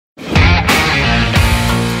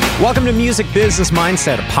Welcome to Music Business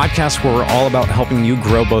Mindset, a podcast where we're all about helping you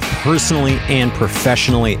grow both personally and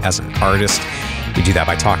professionally as an artist. We do that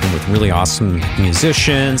by talking with really awesome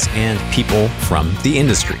musicians and people from the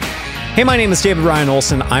industry. Hey, my name is David Ryan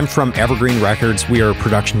Olson. I'm from Evergreen Records. We are a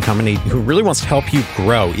production company who really wants to help you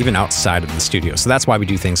grow even outside of the studio. So that's why we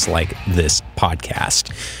do things like this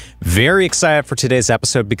podcast. Very excited for today's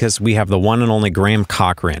episode because we have the one and only Graham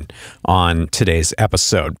Cochrane on today's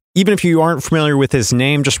episode. Even if you aren't familiar with his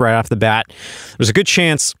name just right off the bat, there's a good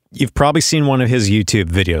chance you've probably seen one of his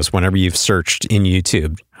YouTube videos whenever you've searched in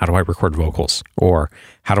YouTube, how do I record vocals? Or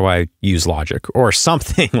how do I use Logic? Or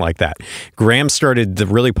something like that. Graham started the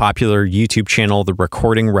really popular YouTube channel, The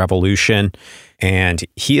Recording Revolution, and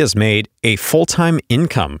he has made a full-time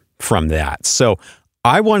income from that. So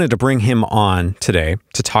I wanted to bring him on today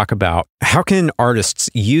to talk about how can artists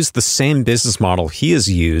use the same business model he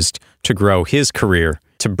has used to grow his career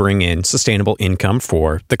to bring in sustainable income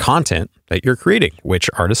for the content that you're creating, which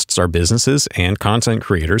artists are businesses and content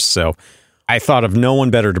creators. So I thought of no one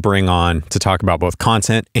better to bring on to talk about both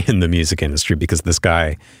content and the music industry because this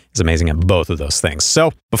guy is amazing at both of those things.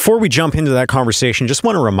 So before we jump into that conversation, just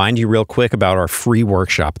want to remind you real quick about our free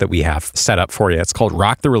workshop that we have set up for you. It's called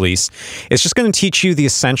Rock the Release. It's just going to teach you the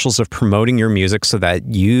essentials of promoting your music so that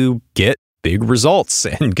you get big results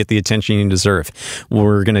and get the attention you deserve.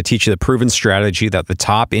 We're going to teach you the proven strategy that the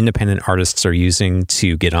top independent artists are using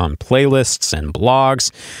to get on playlists and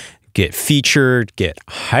blogs, get featured, get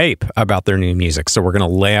hype about their new music. So we're going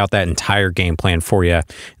to lay out that entire game plan for you in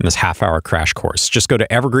this half-hour crash course. Just go to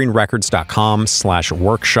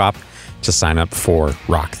evergreenrecords.com/workshop to sign up for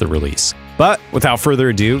Rock the Release. But without further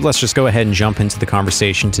ado, let's just go ahead and jump into the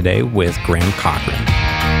conversation today with Graham Cochrane.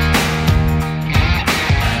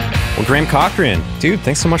 Well, Graham Cochrane, dude,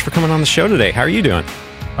 thanks so much for coming on the show today. How are you doing?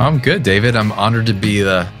 I'm good, David. I'm honored to be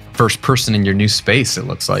the first person in your new space, it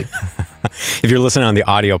looks like. If you're listening on the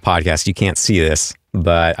audio podcast, you can't see this,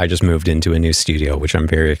 but I just moved into a new studio, which I'm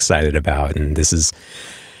very excited about. And this is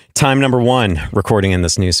time number one recording in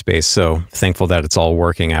this new space. So thankful that it's all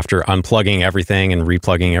working after unplugging everything and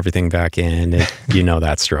replugging everything back in. You know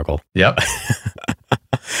that struggle. Yep.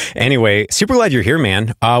 Anyway, super glad you're here,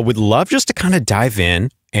 man. Would love just to kind of dive in.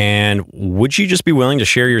 And would you just be willing to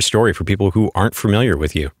share your story for people who aren't familiar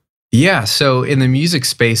with you? Yeah, so in the music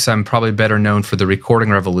space, I'm probably better known for the Recording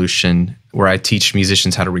Revolution, where I teach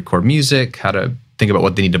musicians how to record music, how to think about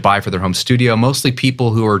what they need to buy for their home studio. Mostly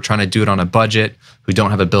people who are trying to do it on a budget, who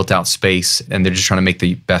don't have a built-out space, and they're just trying to make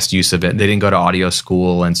the best use of it. They didn't go to audio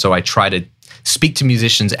school, and so I try to speak to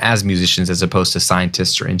musicians as opposed to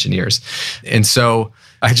scientists or engineers. And so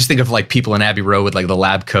I just think of like people in Abbey Road with like the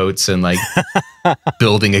lab coats and like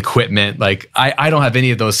building equipment. Like I don't have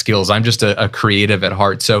any of those skills. I'm just a creative at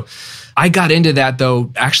heart. So I got into that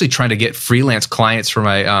though, actually trying to get freelance clients for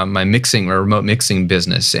my my mixing or remote mixing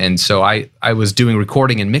business. And so I was doing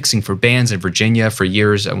recording and mixing for bands in Virginia for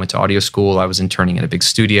years. I went to audio school. I was interning in a big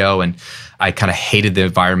studio, and I kind of hated the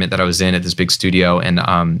environment that I was in at this big studio. And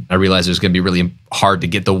I realized it was going to be really hard to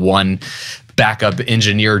get the one backup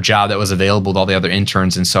engineer job that was available to all the other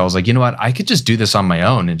interns. And so I was like, you know what? I could just do this on my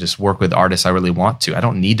own and just work with artists I really want to. I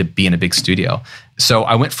don't need to be in a big studio. So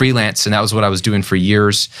I went freelance, and that was what I was doing for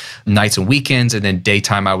years, nights and weekends. And then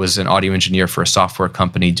daytime, I was an audio engineer for a software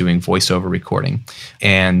company doing voiceover recording.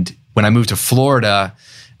 And when I moved to Florida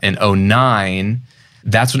in 2009,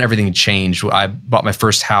 that's when everything changed. I bought my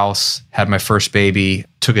first house, had my first baby,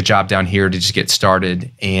 took a job down here to just get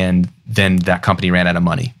started. And then that company ran out of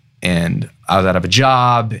money. And I was out of a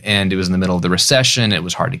job, and it was in the middle of the recession. It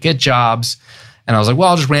was hard to get jobs. And I was like, well,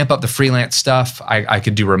 I'll just ramp up the freelance stuff. I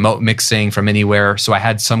could do remote mixing from anywhere. So I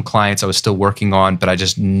had some clients I was still working on, but I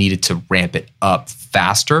just needed to ramp it up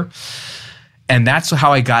faster. And that's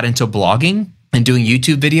how I got into blogging and doing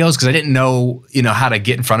YouTube videos, because I didn't know, how to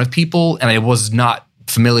get in front of people. And I was not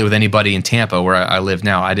familiar with anybody in Tampa where I live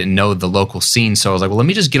now. I didn't know the local scene. So I was like, well, let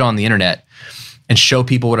me just get on the internet and show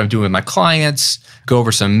people what I'm doing with my clients, go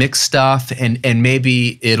over some mixed stuff, and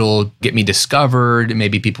maybe it'll get me discovered.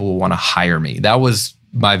 Maybe people will want to hire me. That was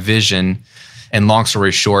my vision. And long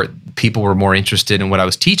story short, people were more interested in what I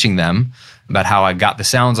was teaching them about how I got the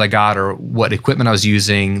sounds I got or what equipment I was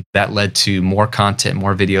using. That led to more content,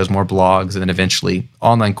 more videos, more blogs, and then eventually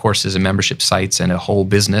online courses and membership sites and a whole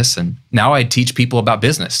business. And now I teach people about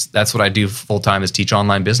business. That's what I do full time, is teach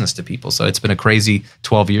online business to people. So it's been a crazy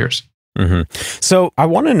 12 years. Mm-hmm. So I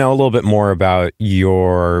want to know a little bit more about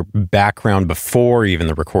your background before even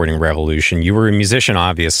the Recording Revolution. You were a musician,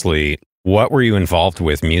 obviously. What were you involved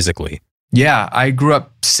with musically? Yeah, I grew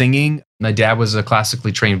up singing. My dad was a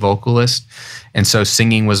classically trained vocalist, and so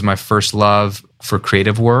singing was my first love. for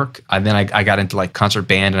creative work. And then I got into like concert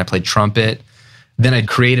band and I played trumpet. Then I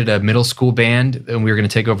created a middle school band and we were going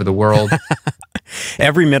to take over the world.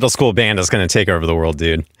 Every middle school band is going to take over the world,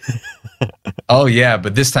 dude. Oh yeah,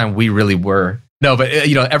 but this time we really were. No, but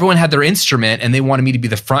everyone had their instrument and they wanted me to be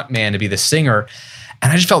the front man, to be the singer.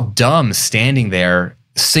 And I just felt dumb standing there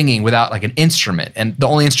singing without like an instrument. And the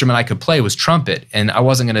only instrument I could play was trumpet. And I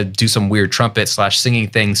wasn't going to do some weird trumpet/singing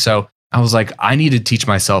thing. So I was like, I need to teach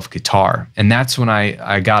myself guitar. And that's when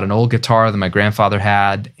I got an old guitar that my grandfather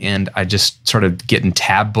had. And I just started getting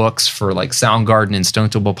tab books for like Soundgarden and Stone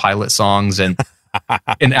Temple Pilot songs and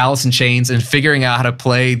Alice in Chains, and figuring out how to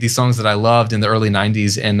play these songs that I loved in the early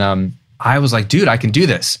 90s. And I was like, dude, I can do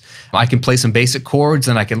this. I can play some basic chords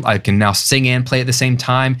and I can now sing and play at the same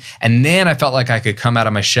time. And then I felt like I could come out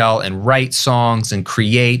of my shell and write songs and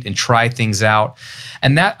create and try things out.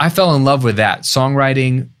 And that I fell in love with that,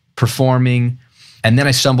 songwriting, performing. And then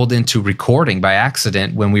I stumbled into recording by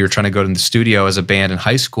accident when we were trying to go to the studio as a band in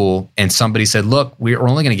high school. And somebody said, look, we're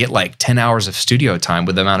only going to get like 10 hours of studio time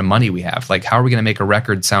with the amount of money we have. Like, how are we going to make a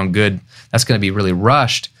record sound good? That's going to be really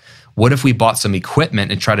rushed. What if we bought some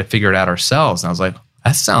equipment and try to figure it out ourselves? And I was like,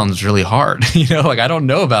 that sounds really hard. I don't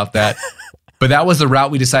know about that. But that was the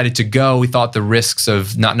route we decided to go. We thought the risks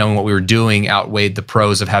of not knowing what we were doing outweighed the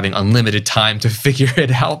pros of having unlimited time to figure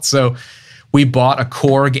it out. So we bought a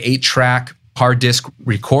Korg 8-track hard disk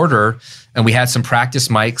recorder, and we had some practice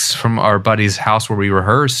mics from our buddy's house where we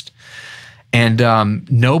rehearsed. And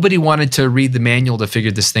nobody wanted to read the manual to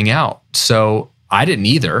figure this thing out. So I didn't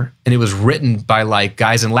either. And it was written by like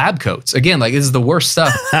guys in lab coats. Again, like this is the worst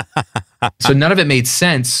stuff. So none of it made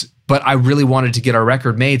sense, but I really wanted to get our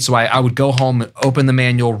record made. So I would go home, open the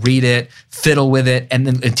manual, read it, fiddle with it, and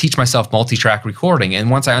then teach myself multi-track recording.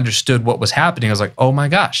 And once I understood what was happening, I was like, oh my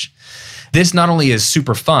gosh, this not only is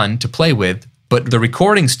super fun to play with, but the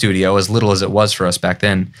recording studio, as little as it was for us back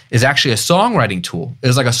then, is actually a songwriting tool. It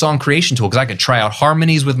was like a song creation tool because I could try out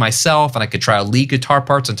harmonies with myself and I could try out lead guitar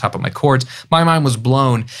parts on top of my chords. My mind was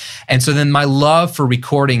blown. And so then my love for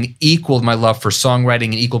recording equaled my love for songwriting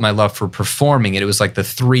and equaled my love for performing. And it was like the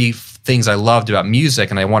three things I loved about music,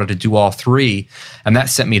 and I wanted to do all three. And that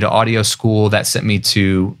sent me to audio school. That sent me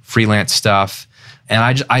to freelance stuff.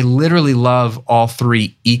 And I literally love all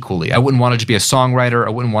three equally. I wouldn't want to just be a songwriter. I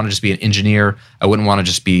wouldn't want to just be an engineer. I wouldn't want to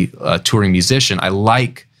just be a touring musician. I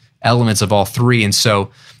like elements of all three. And so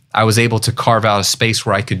I was able to carve out a space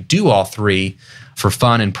where I could do all three for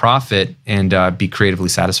fun and profit and be creatively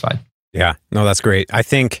satisfied. Yeah, no, that's great. I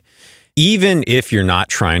think even if you're not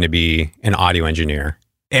trying to be an audio engineer,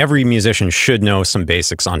 every musician should know some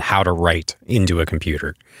basics on how to write into a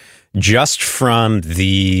computer. Just from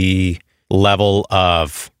the level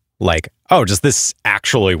of like, oh, does this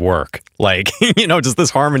actually work? Like, does this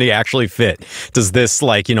harmony actually fit? Does this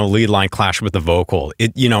lead line clash with the vocal?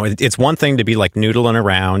 It's one thing to be like noodling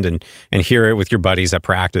around and hear it with your buddies at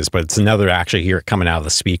practice, but it's another to actually hear it coming out of the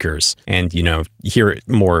speakers and, hear it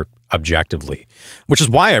more objectively, which is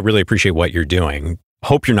why I really appreciate what you're doing.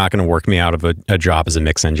 Hope you're not going to work me out of a job as a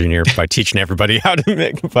mix engineer by teaching everybody how to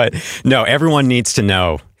mix, but no, everyone needs to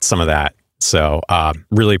know some of that. So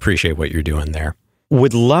really appreciate what you're doing there.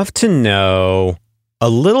 Would love to know a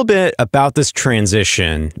little bit about this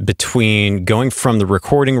transition between going from the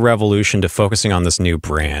recording revolution to focusing on this new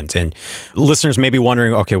brand. And listeners may be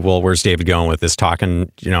wondering, okay, well, where's David going with this,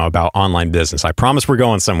 talking, about online business? I promise we're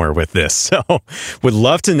going somewhere with this. So would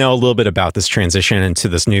love to know a little bit about this transition into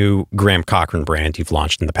this new Graham Cochrane brand you've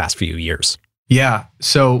launched in the past few years. Yeah.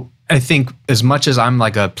 So I think as much as I'm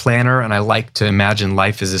like a planner and I like to imagine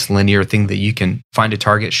life as this linear thing that you can find a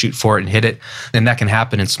target, shoot for it and hit it, and that can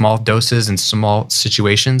happen in small doses and small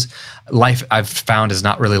situations. Life I've found is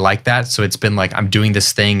not really like that. So it's been like I'm doing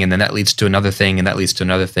this thing and then that leads to another thing and that leads to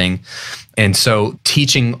another thing. And so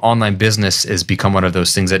teaching online business has become one of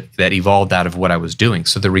those things that evolved out of what I was doing.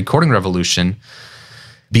 So the recording revolution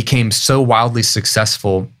became so wildly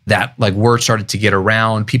successful that like word started to get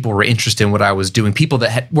around. People were interested in what I was doing. People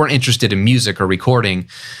that weren't interested in music or recording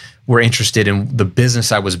were interested in the business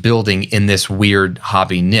I was building in this weird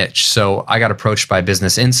hobby niche. So I got approached by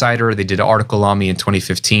Business Insider. They did an article on me in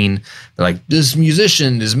 2015. They're like, this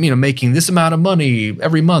musician is making this amount of money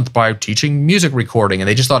every month by teaching music recording. And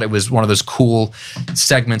they just thought it was one of those cool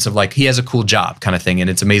segments of like, he has a cool job kind of thing. And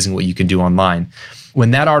it's amazing what you can do online.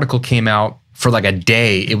 When that article came out, for like a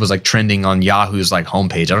day, it was like trending on Yahoo's like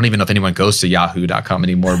homepage. I don't even know if anyone goes to yahoo.com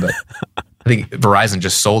anymore, but I think Verizon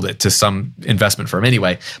just sold it to some investment firm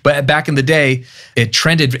anyway. But back in the day, it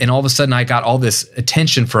trended and all of a sudden I got all this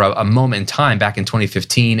attention for a moment in time back in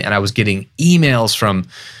 2015. And I was getting emails from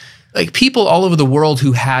like people all over the world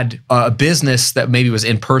who had a business that maybe was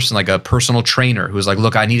in person, like a personal trainer who was like,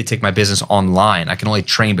 look, I need to take my business online. I can only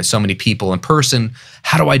train but so many people in person.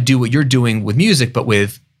 How do I do what you're doing with music, but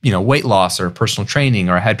with, weight loss or personal training?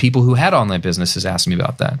 Or I had people who had online businesses ask me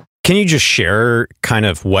about that. Can you just share kind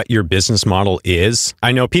of what your business model is?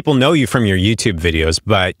 I know people know you from your YouTube videos,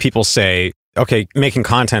 but people say, okay, making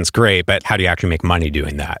content's great, but how do you actually make money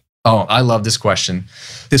doing that? Oh, I love this question.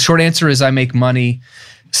 The short answer is I make money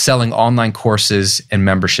selling online courses and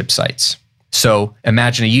membership sites. So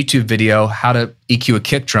imagine a YouTube video, how to EQ a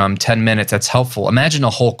kick drum, 10 minutes, that's helpful. Imagine a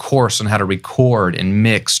whole course on how to record and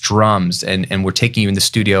mix drums, and we're taking you in the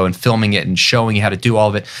studio and filming it and showing you how to do all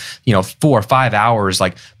of it, 4 or 5 hours,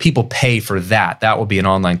 like people pay for that. That will be an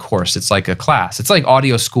online course. It's like a class. It's like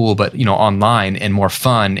audio school, but online and more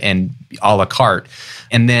fun and a la carte.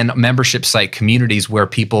 And then membership site communities where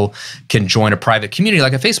people can join a private community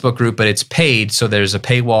like a Facebook group, but it's paid. So there's a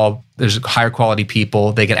paywall, there's higher quality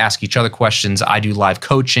people. They can ask each other questions. I do live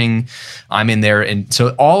coaching. I'm in there. And so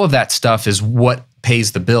all of that stuff is what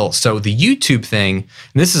pays the bill. So the YouTube thing,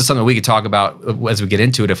 and this is something we could talk about as we get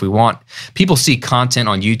into it if we want. People see content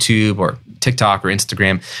on YouTube or TikTok or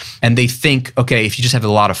Instagram, and they think, okay, if you just have a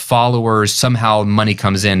lot of followers, somehow money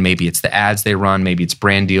comes in. Maybe it's the ads they run, maybe it's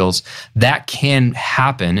brand deals. That can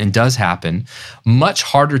happen and does happen. Much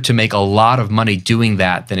harder to make a lot of money doing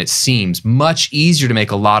that than it seems. Much easier to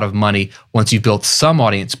make a lot of money once you've built some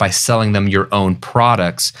audience by selling them your own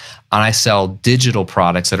products. And I sell digital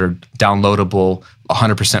products that are downloadable,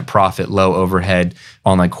 100% profit, low overhead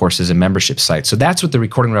online courses and membership sites. So that's what the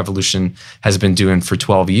Recording Revolution has been doing for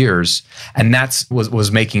 12 years. And that's was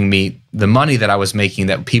making me the money that I was making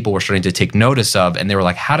that people were starting to take notice of. And they were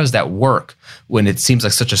like, how does that work when it seems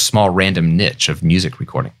like such a small random niche of music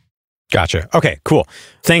recording? Gotcha. Okay, cool.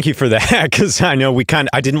 Thank you for that, because I know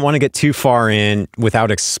I didn't want to get too far in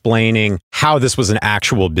without explaining how this was an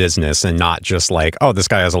actual business and not just like, oh, this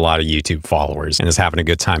guy has a lot of YouTube followers and is having a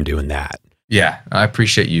good time doing that. Yeah, I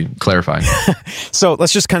appreciate you clarifying. So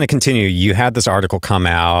let's just kind of continue. You had this article come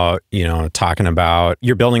out, talking about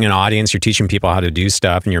you're building an audience, you're teaching people how to do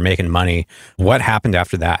stuff, and you're making money. What happened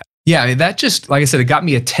after that? Yeah, I mean, that just, like I said, it got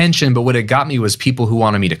me attention, but what it got me was people who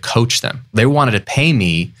wanted me to coach them. They wanted to pay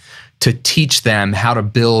me to teach them how to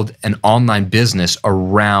build an online business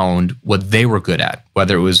around what they were good at,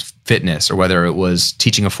 whether it was fitness or whether it was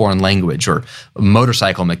teaching a foreign language or a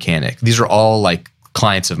motorcycle mechanic. These are all like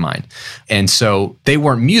clients of mine. And so they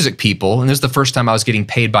weren't music people. And this is the first time I was getting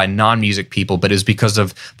paid by non-music people, but it was because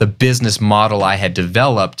of the business model I had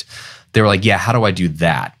developed. They were like, yeah, how do I do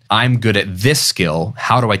that? I'm good at this skill.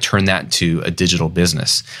 How do I turn that into a digital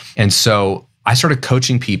business? And so I started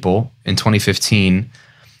coaching people in 2015.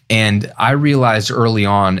 And I realized early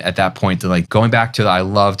on at that point that like going back to I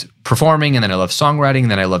loved performing, and then I loved songwriting,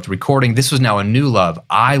 and then I loved recording. This was now a new love.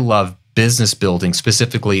 I love business building,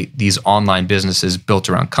 specifically these online businesses built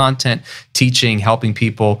around content, teaching, helping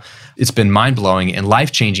people. It's been mind-blowing and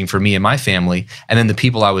life-changing for me and my family. And then the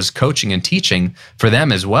people I was coaching and teaching, for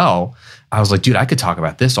them as well, I was like, dude, I could talk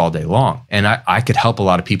about this all day long. And I could help a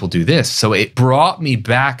lot of people do this. So it brought me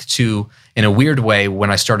back to, in a weird way, when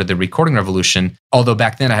I started the Recording Revolution, although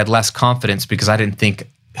back then I had less confidence because I didn't think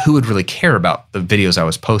who would really care about the videos I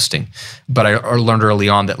was posting. But I learned early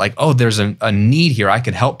on that like, oh, there's a need here. I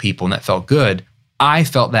could help people, and that felt good. I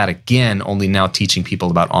felt that again, only now teaching people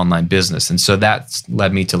about online business. And so that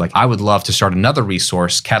led me to like, I would love to start another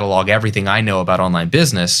resource, catalog everything I know about online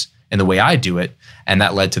business and the way I do it. And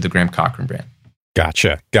that led to the Graham Cochrane brand.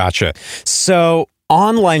 Gotcha. So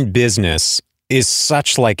online business is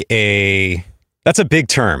such like that's a big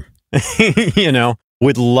term,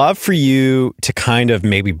 Would love for you to kind of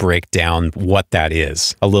maybe break down what that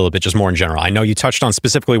is a little bit, just more in general. I know you touched on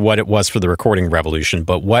specifically what it was for the Recording Revolution,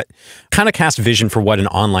 but what kind of cast vision for what an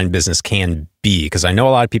online business can be? Because I know a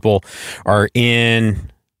lot of people are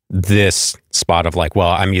in this spot of like, well,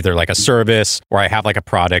 I'm either like a service or I have like a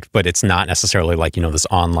product, but it's not necessarily like, this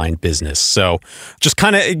online business. So just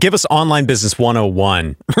kind of give us online business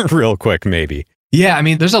 101 real quick, maybe. Yeah, I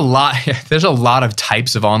mean, there's a lot of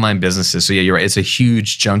types of online businesses. So yeah, you're right. It's a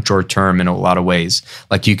huge junk drawer term in a lot of ways.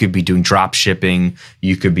 Like you could be doing drop shipping,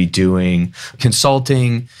 you could be doing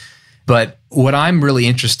consulting. But what I'm really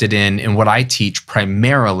interested in and what I teach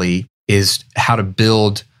primarily is how to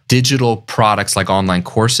build digital products like online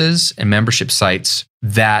courses and membership sites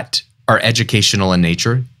that are educational in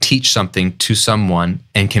nature, teach something to someone,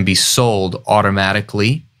 and can be sold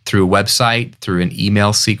automatically through a website, through an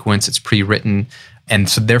email sequence. It's pre-written. And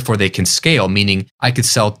so therefore they can scale, meaning I could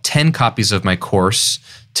sell 10 copies of my course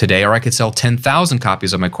today, or I could sell 10,000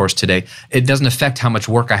 copies of my course today. It doesn't affect how much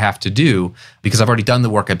work I have to do because I've already done the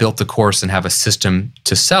work. I built the course and have a system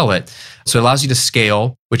to sell it. So it allows you to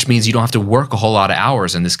scale, which means you don't have to work a whole lot of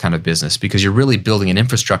hours in this kind of business because you're really building an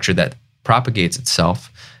infrastructure that propagates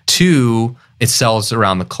itself. 2, it sells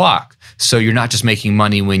around the clock. So you're not just making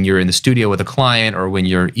money when you're in the studio with a client or when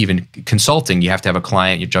you're even consulting. You have to have a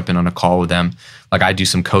client, you jump in on a call with them. Like I do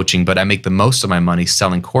some coaching, but I make the most of my money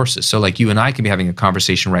selling courses. So like you and I can be having a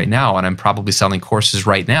conversation right now, and I'm probably selling courses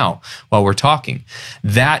right now while we're talking.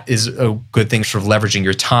 That is a good thing for leveraging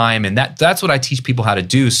your time. And that's what I teach people how to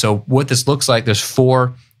do. So what this looks like, there's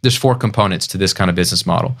four components to this kind of business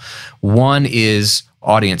model. One is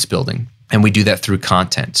audience building. And we do that through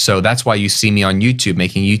content. So that's why you see me on YouTube,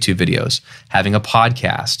 making YouTube videos, having a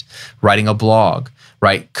podcast, writing a blog,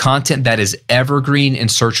 right? Content that is evergreen and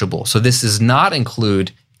searchable. So this does not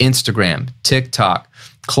include Instagram, TikTok,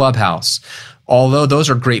 Clubhouse. Although those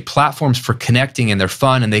are great platforms for connecting and they're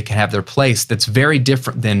fun and they can have their place, that's very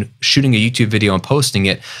different than shooting a YouTube video and posting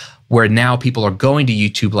it, where now people are going to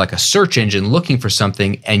YouTube like a search engine looking for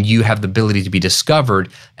something, and you have the ability to be discovered,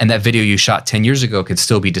 and that video you shot 10 years ago could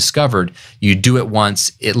still be discovered. You do it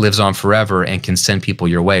once, it lives on forever and can send people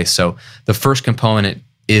your way. So the first component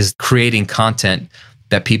is creating content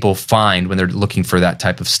that people find when they're looking for that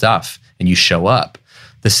type of stuff, and you show up.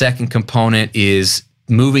 The second component is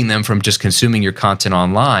moving them from just consuming your content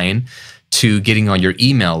online to getting on your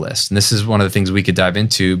email list. And this is one of the things we could dive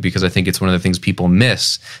into because I think it's one of the things people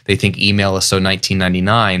miss. They think email is so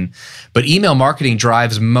 1999, but email marketing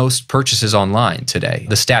drives most purchases online today.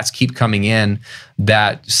 The stats keep coming in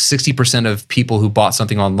that 60% of people who bought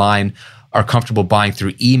something online are comfortable buying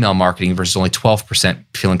through email marketing versus only 12%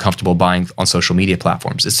 feeling comfortable buying on social media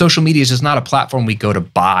platforms. Social media is just not a platform we go to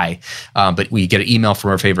buy, but we get an email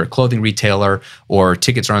from our favorite clothing retailer or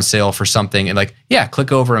tickets are on sale for something and like, yeah,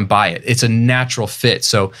 click over and buy it. It's a natural fit.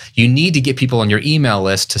 So you need to get people on your email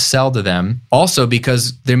list to sell to them. Also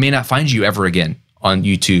because they may not find you ever again on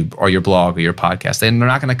YouTube or your blog or your podcast. And they're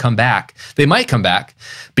not going to come back. They might come back,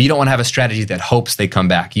 but you don't want to have a strategy that hopes they come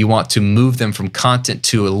back. You want to move them from content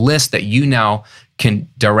to a list that you now can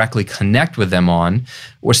directly connect with them on,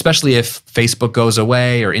 or especially if Facebook goes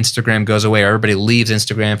away or Instagram goes away, or everybody leaves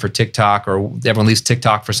Instagram for TikTok, or everyone leaves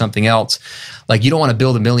TikTok for something else. Like you don't want to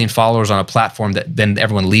build 1 million followers on a platform that then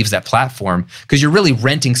everyone leaves that platform because you're really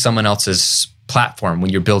renting someone else's platform when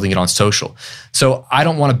you're building it on social. So I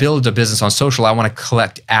don't want to build a business on social. I want to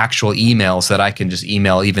collect actual emails that I can just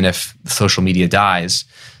email even if social media dies.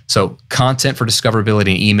 So content for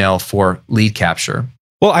discoverability and email for lead capture.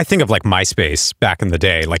 Well, I think of like MySpace back in the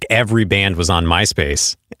day. Like every band was on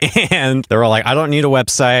MySpace. And they were like, I don't need a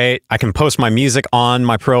website. I can post my music on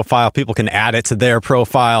my profile. People can add it to their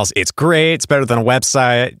profiles. It's great. It's better than a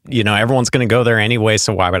website. You know, everyone's going to go there anyway.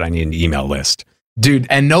 So why would I need an email list? Dude,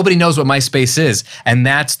 and nobody knows what MySpace is. And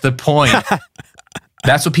that's the point.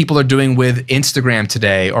 That's what people are doing with Instagram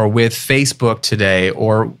today or with Facebook today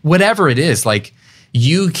or whatever it is. Like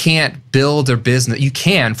you can't build a business. You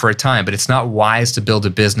can for a time, but it's not wise to build a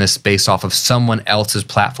business based off of someone else's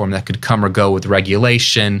platform that could come or go with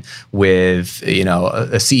regulation, with, you know,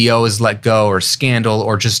 a CEO is let go or scandal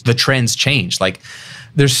or just the trends change. Like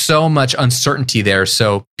there's so much uncertainty there.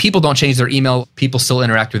 So people don't change their email. People still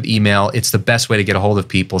interact with email. It's the best way to get a hold of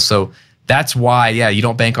people. So that's why, yeah, you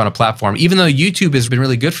don't bank on a platform. Even though YouTube has been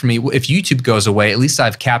really good for me, if YouTube goes away, at least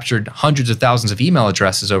I've captured hundreds of thousands of email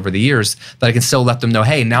addresses over the years that I can still let them know,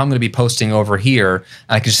 hey, now I'm going to be posting over here. And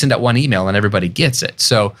I can just send out one email and everybody gets it.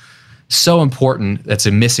 So important. That's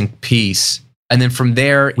a missing piece. And then from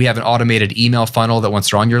there, we have an automated email funnel that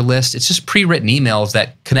once they're on your list, it's just pre-written emails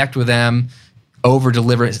that connect with them,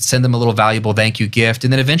 over-deliver, send them a little valuable thank you gift,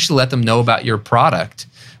 and then eventually let them know about your product,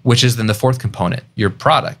 which is then the fourth component, your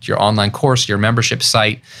product, your online course, your membership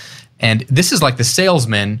site. And this is like the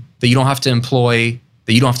salesman that you don't have to employ,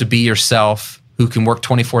 that you don't have to be yourself, who can work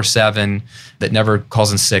 24/7, that never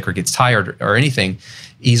calls in sick or gets tired or anything.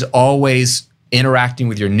 He's always interacting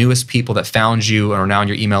with your newest people that found you or are now on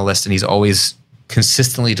your email list, and he's always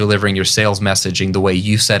consistently delivering your sales messaging the way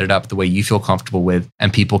you set it up, the way you feel comfortable with,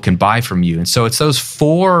 and people can buy from you. And so it's those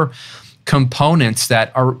four components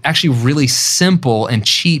that are actually really simple and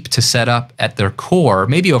cheap to set up at their core,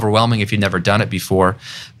 maybe overwhelming if you've never done it before.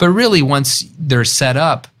 But really, once they're set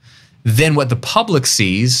up, then what the public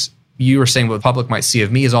sees, you were saying what the public might see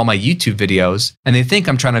of me is all my YouTube videos, and they think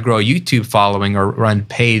I'm trying to grow a YouTube following or run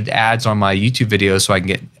paid ads on my YouTube videos so I can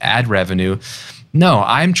get ad revenue. No,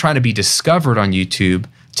 I'm trying to be discovered on YouTube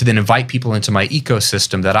to then invite people into my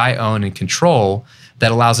ecosystem that I own and control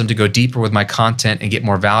that allows them to go deeper with my content and get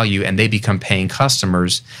more value, and they become paying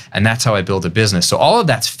customers. And that's how I build a business. So all of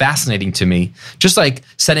that's fascinating to me. Just like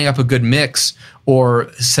setting up a good mix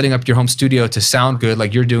or setting up your home studio to sound good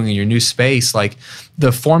like you're doing in your new space, like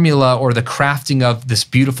the formula or the crafting of this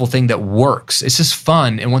beautiful thing that works. It's just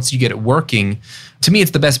fun. And once you get it working, to me,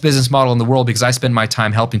 it's the best business model in the world because I spend my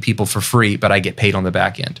time helping people for free, but I get paid on the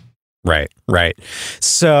back end. Right.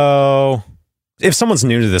 So if someone's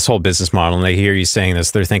new to this whole business model and they hear you saying this,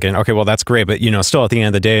 they're thinking, okay, well, that's great. But, still at the end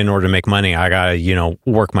of the day, in order to make money, I got to,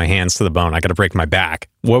 work my hands to the bone. I got to break my back.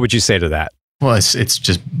 What would you say to that? Well, it's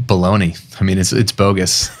just baloney. I mean, it's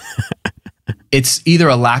bogus. It's either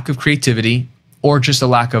a lack of creativity or just a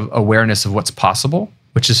lack of awareness of what's possible,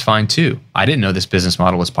 which is fine too. I didn't know this business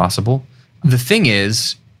model was possible. The thing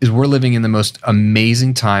is we're living in the most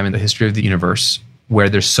amazing time in the history of the universe where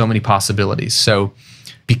there's so many possibilities. So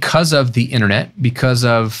because of the internet, because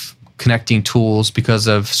of connecting tools, because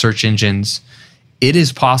of search engines, it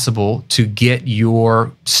is possible to get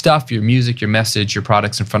your stuff, your music, your message, your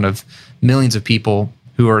products in front of millions of people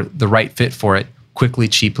who are the right fit for it quickly,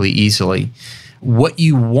 cheaply, easily. What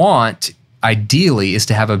you want, ideally, is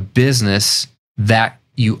to have a business that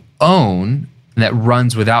you own and that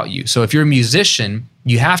runs without you. So if you're a musician,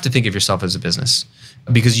 you have to think of yourself as a business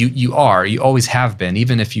because you always have been.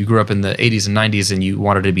 Even if you grew up in the 80s and 90s and you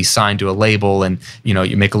wanted to be signed to a label and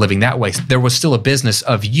you make a living that way, there was still a business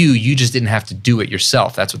of you. You just didn't have to do it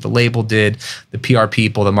yourself. That's what the label did. The PR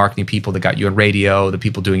people, the marketing people that got you on radio, the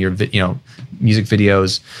people doing your music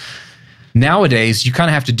videos. Nowadays, you kind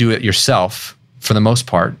of have to do it yourself for the most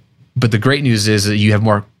part. But the great news is that you have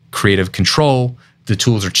more creative control. The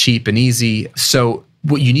tools are cheap and easy. So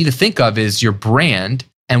what you need to think of is your brand.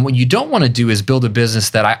 And what you don't want to do is build a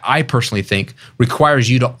business that I personally think requires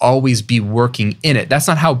you to always be working in it. That's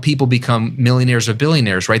not how people become millionaires or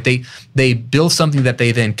billionaires, right? They build something that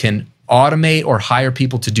they then can automate or hire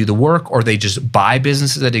people to do the work, or they just buy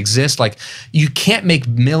businesses that exist. Like you can't make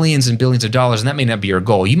millions and billions of dollars, and that may not be your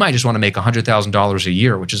goal. You might just want to make $100,000 a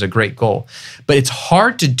year, which is a great goal. But it's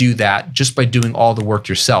hard to do that just by doing all the work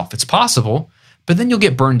yourself. It's possible, but then you'll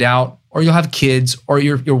get burned out, or you'll have kids, or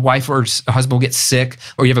your wife or husband will get sick,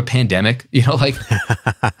 or you have a pandemic.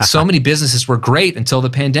 So many businesses were great until the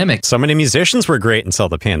pandemic. So many musicians were great until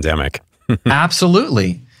the pandemic.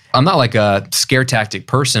 Absolutely. I'm not like a scare tactic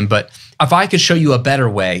person, but if I could show you a better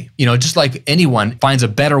way, just like anyone finds a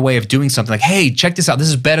better way of doing something, like, hey, check this out. This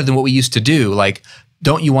is better than what we used to do. Like,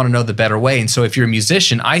 don't you want to know the better way? And so if you're a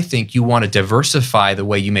musician, I think you want to diversify the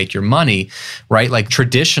way you make your money, right? Like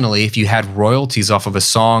traditionally, if you had royalties off of a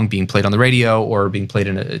song being played on the radio or being played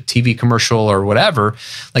in a TV commercial or whatever,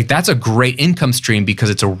 like that's a great income stream because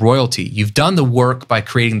it's a royalty. You've done the work by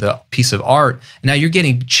creating the piece of art. And now you're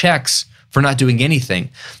getting checks for not doing anything.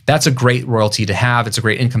 That's a great royalty to have. It's a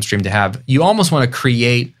great income stream to have. You almost want to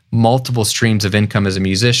create multiple streams of income as a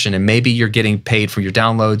musician, and maybe you're getting paid for your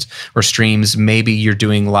downloads or streams. Maybe you're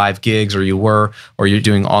doing live gigs, or you're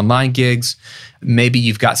doing online gigs. Maybe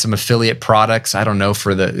you've got some affiliate products, I don't know,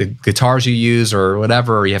 for the guitars you use or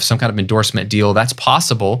whatever, or you have some kind of endorsement deal. That's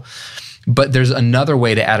possible. But there's another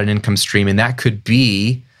way to add an income stream, and that could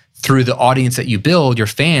be through the audience that you build, your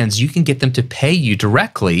fans. You can get them to pay you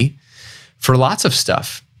directly for lots of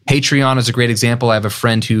stuff. Patreon is a great example. I have a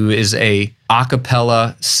friend who is a a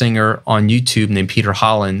cappella singer on YouTube named Peter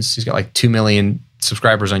Hollins. He's got like 2 million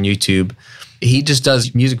subscribers on YouTube. He just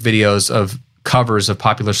does music videos of covers of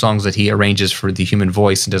popular songs that he arranges for the human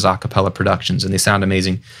voice and does a cappella productions, and they sound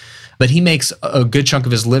amazing. But he makes a good chunk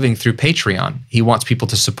of his living through Patreon. He wants people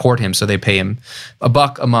to support him, so they pay him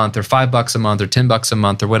 $1 a month or $5 a month or $10 a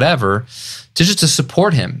month or whatever to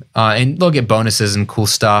support him. And they'll get bonuses and cool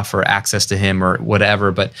stuff or access to him or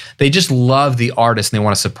whatever, but they just love the artist and they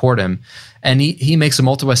want to support him. And he makes a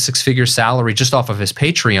multiple 6-figure salary just off of his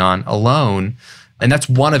Patreon alone. And that's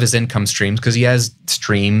one of his income streams because he has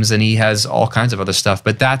streams and he has all kinds of other stuff,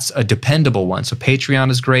 but that's a dependable one. So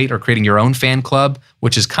Patreon is great, or creating your own fan club,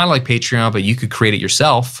 which is kind of like Patreon, but you could create it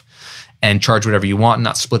yourself and charge whatever you want and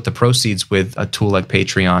not split the proceeds with a tool like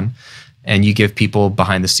Patreon. And you give people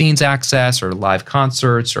behind the scenes access or live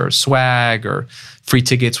concerts or swag or free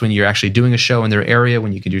tickets when you're actually doing a show in their area,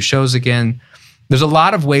 when you can do shows again. There's a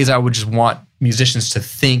lot of ways I would just want musicians to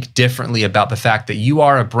think differently about the fact that you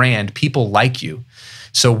are a brand, people like you.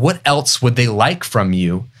 So what else would they like from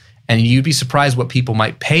you? And you'd be surprised what people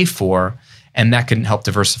might pay for, and that can help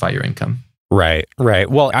diversify your income. Right,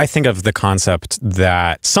 right. Well, I think of the concept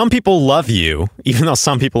that some people love you, even though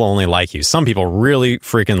some people only like you. Some people really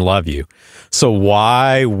freaking love you. So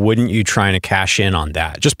why wouldn't you try to cash in on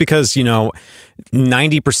that? Just because,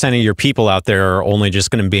 90% of your people out there are only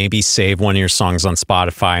just going to maybe save one of your songs on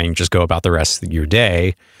Spotify and just go about the rest of your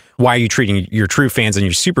day. Why are you treating your true fans and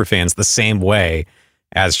your super fans the same way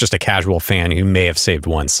as just a casual fan who may have saved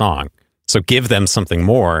one song? So give them something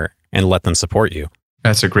more and let them support you.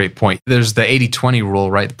 That's a great point. There's the 80-20 rule,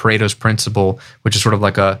 right? The Pareto's principle, which is sort of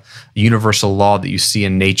like a universal law that you see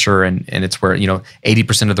in nature. And it's where,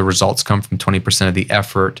 80% of the results come from 20% of the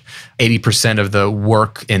effort. 80% of the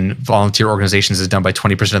work in volunteer organizations is done by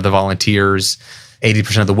 20% of the volunteers.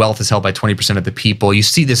 80% of the wealth is held by 20% of the people. You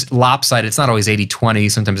see this lopsided, it's not always 80-20,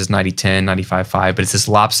 sometimes it's 90-10, 95-5, but it's this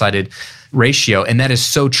lopsided ratio. And that is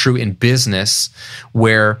so true in business,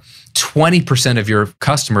 where 20% of your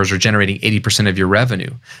customers are generating 80% of your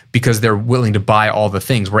revenue because they're willing to buy all the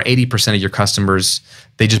things, where 80% of your customers,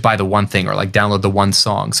 they just buy the one thing or like download the one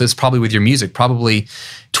song. So it's probably with your music, probably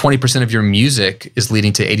 20% of your music is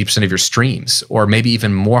leading to 80% of your streams, or maybe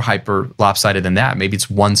even more hyper lopsided than that. Maybe it's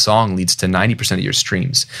one song leads to 90% of your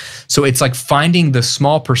streams. So it's like finding the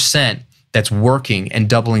small percent that's working and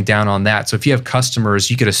doubling down on that. So if you have customers,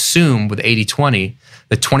 you could assume with 80-20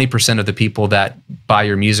 that 20% of the people that buy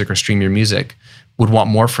your music or stream your music would want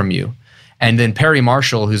more from you. And then Perry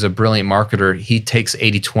Marshall, who's a brilliant marketer, he takes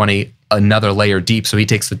 80-20 another layer deep. So he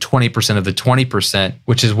takes the 20% of the 20%,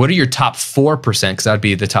 which is what are your top 4%? Because that would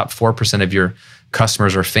be the top 4% of your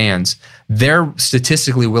customers or fans. They're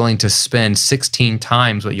statistically willing to spend 16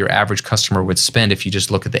 times what your average customer would spend if you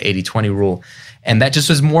just look at the 80-20 rule. And that just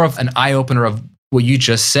was more of an eye-opener of what you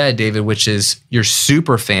just said, David, which is your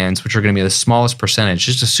super fans, which are going to be the smallest percentage,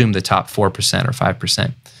 just assume the top 4% or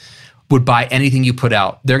 5%, would buy anything you put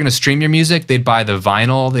out. They're going to stream your music. They'd buy the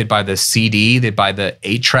vinyl. They'd buy the CD. They'd buy the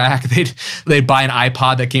 8-track. They'd buy an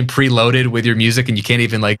iPod that came preloaded with your music and you can't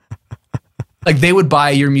even like they would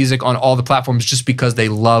buy your music on all the platforms just because they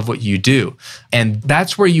love what you do. And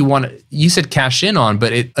that's where you said cash in on,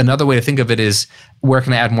 but another way to think of it is, where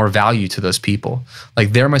can I add more value to those people?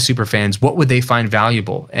 Like, they're my super fans. What would they find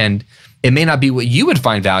valuable? And it may not be what you would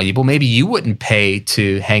find valuable. Maybe you wouldn't pay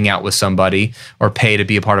to hang out with somebody or pay to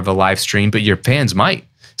be a part of a live stream, but your fans might.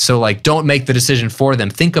 So like, don't make the decision for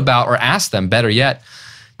them. Think about, or ask them, better yet,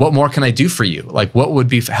 what more can I do for you? Like, what would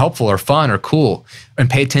be helpful or fun or cool? And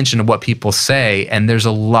pay attention to what people say. And there's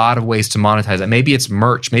a lot of ways to monetize that. Maybe it's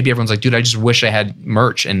merch. Maybe everyone's like, dude, I just wish I had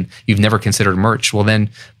merch, and you've never considered merch. Well, then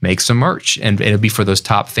make some merch, and it'll be for those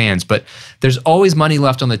top fans. But there's always money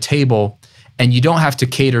left on the table, and you don't have to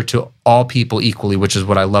cater to all people equally, which is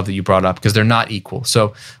what I love that you brought up, because they're not equal.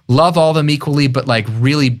 So love all of them equally, but like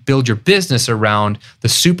really build your business around the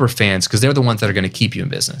super fans, because they're the ones that are going to keep you in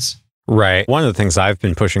business. Right. One of the things I've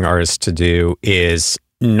been pushing artists to do is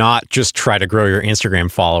not just try to grow your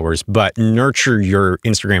Instagram followers, but nurture your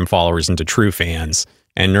Instagram followers into true fans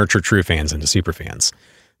and nurture true fans into super fans.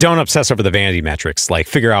 Don't obsess over the vanity metrics. Like,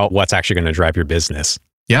 figure out what's actually going to drive your business.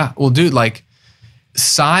 Yeah. Well, dude, like,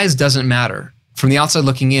 size doesn't matter. From the outside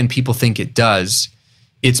looking in, people think it does.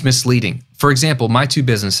 It's misleading. For example, my two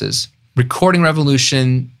businesses, Recording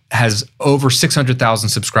Revolution has over 600,000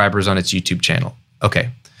 subscribers on its YouTube channel. Okay.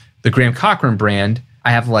 The Graham Cochrane brand,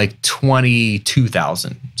 I have like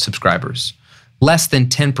 22,000 subscribers. Less than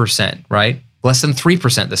 10%, right? Less than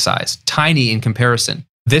 3% the size. Tiny in comparison.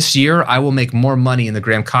 This year, I will make more money in the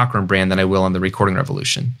Graham Cochrane brand than I will on the Recording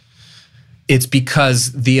Revolution. It's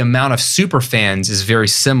because the amount of super fans is very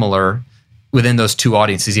similar within those two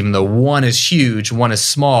audiences. Even though one is huge, one is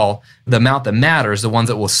small, the amount that matters, the ones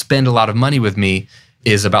that will spend a lot of money with me,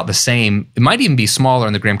 is about the same. It might even be smaller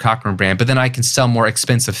in the Graham Cochrane brand, but then I can sell more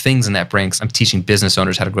expensive things in that brand because I'm teaching business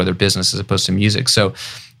owners how to grow their business as opposed to music. So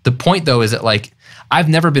the point, though, is that like, I've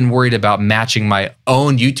never been worried about matching my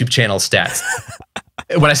own YouTube channel stats.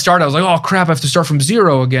 When I started, I was like, oh crap, I have to start from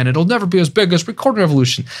zero again. It'll never be as big as Recording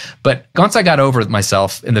Revolution. But once I got over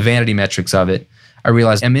myself and the vanity metrics of it, I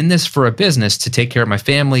realized I'm in this for a business to take care of my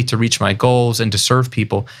family, to reach my goals, and to serve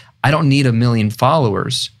people. I don't need 1 million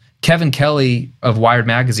followers. Kevin Kelly of Wired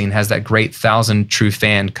Magazine has that great 1,000 true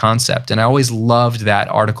fan concept. And I always loved that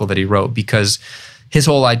article that he wrote, because his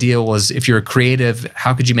whole idea was, if you're a creative,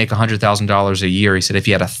 how could you make $100,000 a year? He said, if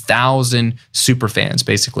you had 1,000 super fans,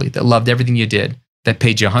 basically, that loved everything you did, that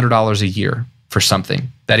paid you $100 a year for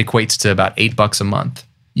something, that equates to about $8 a month.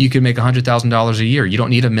 You could make $100,000 a year. You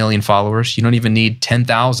don't need 1 million followers. You don't even need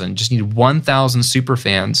 10,000. Just need 1,000 super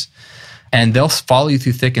fans, and they'll follow you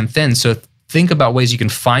through thick and thin. So think about ways you can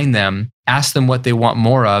find them, ask them what they want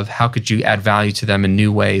more of, how could you add value to them in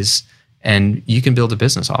new ways, and you can build a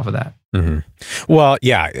business off of that. Well,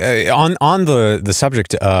 yeah. On the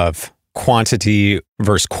subject of quantity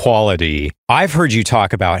versus quality, I've heard you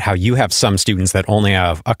talk about how you have some students that only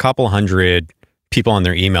have a couple hundred people on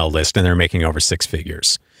their email list and they're making over six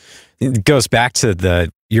figures. It goes back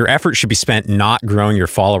to your effort should be spent not growing your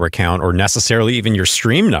follower count or necessarily even your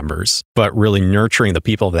stream numbers, but really nurturing the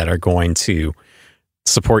people that are going to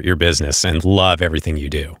support your business and love everything you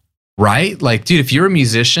do. Right? Like, dude, if you're a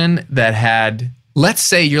musician that had, let's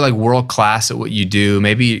say you're like world class at what you do,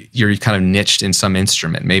 maybe you're kind of niched in some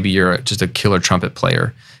instrument. Maybe you're just a killer trumpet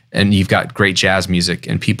player and you've got great jazz music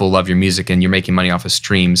and people love your music and you're making money off of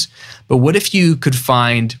streams. But what if you could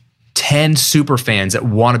find 10 super fans that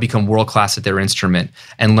want to become world class at their instrument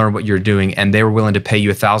and learn what you're doing, and they were willing to pay you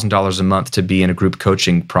 $1,000 a month to be in a group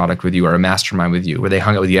coaching product with you or a mastermind with you, where they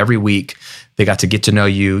hung out with you every week. They got to know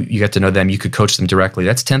you, you got to know them, you could coach them directly.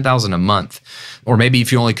 That's $10,000 a month. Or maybe if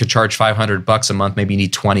you only could charge $500 a month, maybe you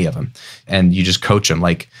need 20 of them and you just coach them.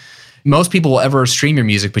 Like, most people will ever stream your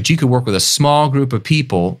music, but you could work with a small group of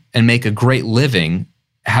people and make a great living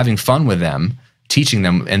having fun with them, teaching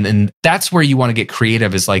them. And that's where you want to get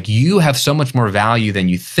creative, is like, you have so much more value than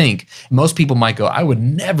you think. Most people might go, I would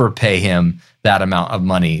never pay him that amount of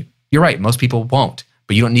money. You're right. Most people won't,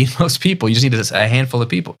 but you don't need most people. You just need a handful of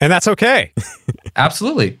people. And that's okay.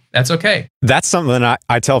 Absolutely. That's okay. That's something that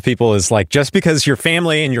I tell people is like, just because your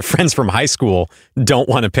family and your friends from high school don't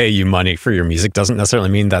want to pay you money for your music doesn't necessarily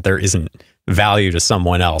mean that there isn't value to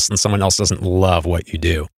someone else and someone else doesn't love what you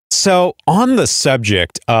do. So on the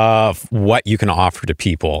subject of what you can offer to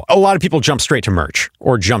people, a lot of people jump straight to merch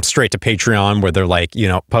or jump straight to Patreon where they're like,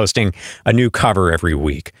 posting a new cover every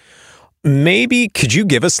week. Maybe could you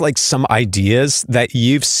give us like some ideas that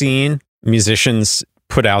you've seen musicians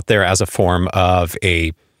put out there as a form of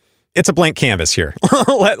it's a blank canvas here.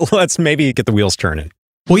 Let's maybe get the wheels turning.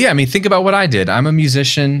 Well, yeah, I mean, think about what I did. I'm a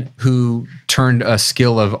musician who turned a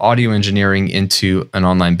skill of audio engineering into an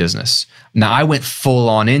online business. Now, I went full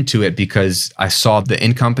on into it because I saw the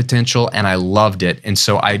income potential and I loved it. And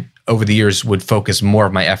so I, over the years, would focus more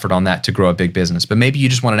of my effort on that to grow a big business. But maybe you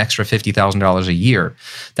just want an extra $50,000 a year.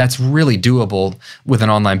 That's really doable with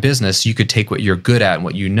an online business. You could take what you're good at and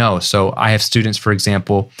what you know. So I have students, for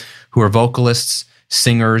example, who are vocalists,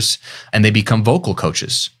 singers, and they become vocal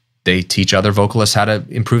coaches. They teach other vocalists how to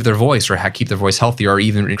improve their voice or how to keep their voice healthy or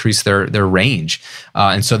even increase their range.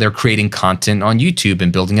 And so they're creating content on YouTube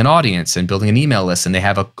and building an audience and building an email list. And they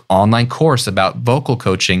have an online course about vocal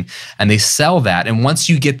coaching and they sell that. And once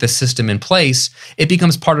you get the system in place, it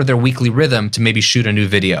becomes part of their weekly rhythm to maybe shoot a new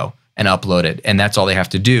video and upload it. And that's all they have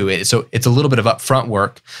to do. So it's a little bit of upfront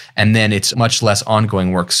work and then it's much less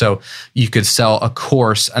ongoing work. So you could sell a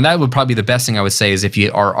course, and that would probably be the best thing I would say is if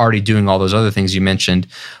you are already doing all those other things you mentioned,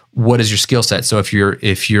 what is your skill set? So if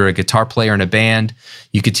you're a guitar player in a band,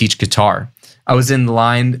 you could teach guitar. I was in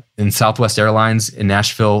line in Southwest Airlines in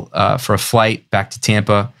Nashville for a flight back to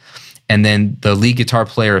Tampa. And then the lead guitar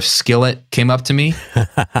player of Skillet came up to me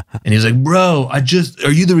and he was like, bro, are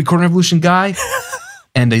you the Recording Revolution guy?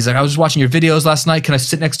 And he's like, I was just watching your videos last night. Can I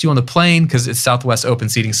sit next to you on the plane? Because it's Southwest open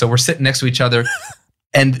seating. So we're sitting next to each other.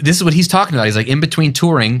 And this is what he's talking about. He's like, in between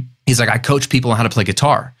touring, he's like, I coach people on how to play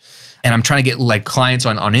guitar. And I'm trying to get like clients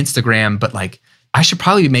on Instagram, but like, I should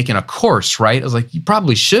probably be making a course, right? I was like, you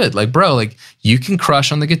probably should. Like, bro, like you can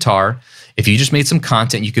crush on the guitar. If you just made some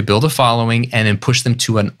content, you could build a following and then push them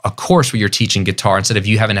to a course where you're teaching guitar instead of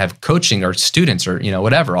you having to have coaching or students or,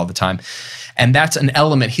 whatever all the time. And that's an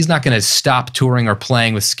element. He's not going to stop touring or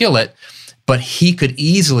playing with Skillet, but he could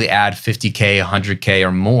easily add 50K, 100K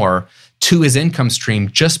or more to his income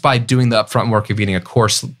stream just by doing the upfront work of getting a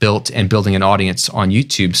course built and building an audience on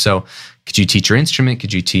YouTube. So could you teach your instrument?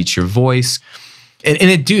 Could you teach your voice?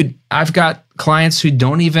 Dude, I've got clients who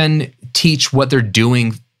don't even teach what they're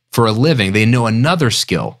doing for a living. They know another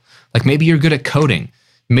skill. Like maybe you're good at coding.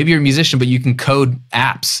 Maybe you're a musician, but you can code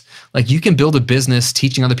apps. Like you can build a business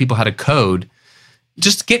teaching other people how to code.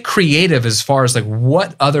 Just get creative as far as like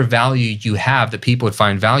what other value you have that people would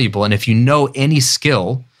find valuable. And if you know any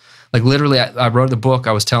skill, like literally I wrote a book.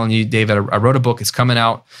 I was telling you, David, I wrote a book. It's coming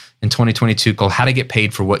out in 2022 called How to Get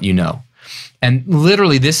Paid for What You Know. And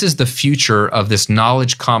literally this is the future of this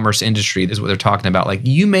knowledge commerce industry is what they're talking about. Like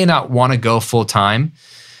you may not want to go full time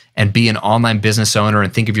and be an online business owner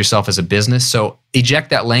and think of yourself as a business. So eject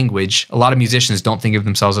that language. A lot of musicians don't think of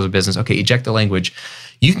themselves as a business. Okay, eject the language.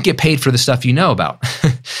 You can get paid for the stuff you know about.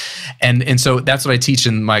 and so that's what I teach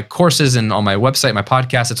in my courses and on my website, my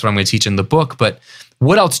podcast. That's what I'm going to teach in the book. But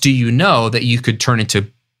what else do you know that you could turn into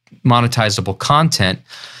monetizable content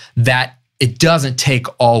that it doesn't take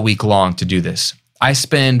all week long to do this? I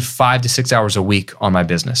spend 5 to 6 hours a week on my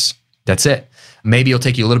business. That's it. Maybe it'll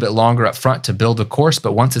take you a little bit longer up front to build a course,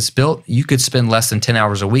 but once it's built, you could spend less than 10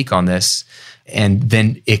 hours a week on this, and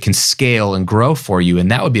then it can scale and grow for you. And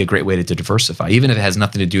that would be a great way to diversify, even if it has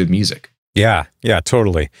nothing to do with music. Yeah,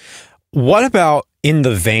 totally. What about in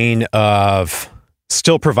the vein of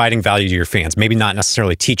still providing value to your fans? Maybe not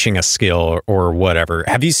necessarily teaching a skill or whatever.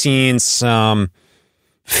 Have you seen some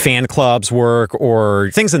fan clubs work or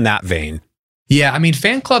things in that vein? Yeah, I mean,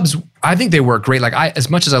 fan clubs, I think they work great. Like, as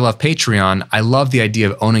much as I love Patreon, I love the idea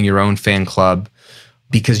of owning your own fan club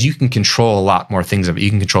because you can control a lot more things of it. You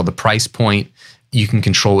can control the price point, you can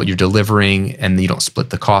control what you're delivering, and you don't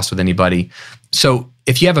split the cost with anybody. So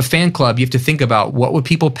if you have a fan club, you have to think about what would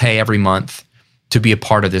people pay every month to be a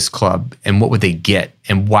part of this club, and what would they get,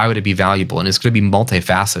 and why would it be valuable? And it's going to be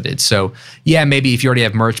multifaceted. So yeah, maybe if you already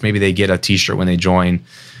have merch, maybe they get a t-shirt when they join.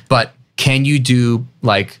 But can you do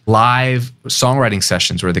like live songwriting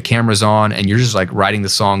sessions where the camera's on and you're just like writing the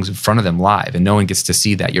songs in front of them live and no one gets to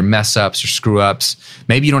see that? Your mess ups, your screw ups.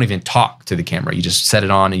 Maybe you don't even talk to the camera. You just set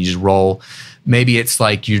it on and you just roll. Maybe it's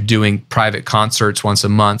like you're doing private concerts once a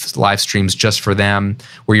month, live streams just for them,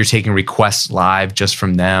 where you're taking requests live just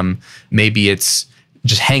from them. Maybe it's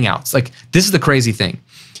just hangouts. Like, this is the crazy thing.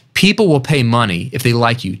 People will pay money if they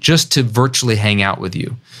like you just to virtually hang out with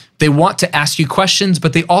you. They want to ask you questions,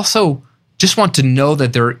 but they also just want to know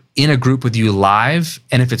that they're in a group with you live.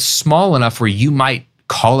 And if it's small enough where you might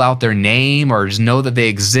call out their name or just know that they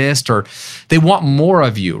exist, or they want more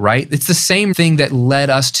of you, right? It's the same thing that led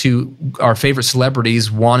us to our favorite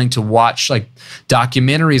celebrities wanting to watch like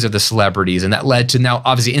documentaries of the celebrities. And that led to now,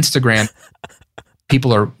 obviously, Instagram.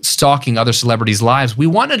 People are stalking other celebrities' lives. We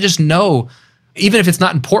want to just know, even if it's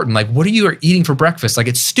not important, like, what are you eating for breakfast? Like,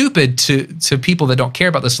 it's stupid to people that don't care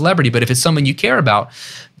about the celebrity, but if it's someone you care about,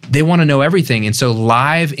 they want to know everything. And so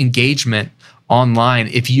live engagement online,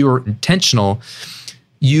 if you're intentional,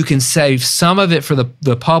 you can save some of it for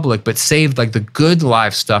the public, but save like the good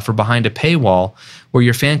live stuff for behind a paywall, where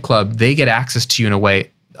your fan club, they get access to you in a way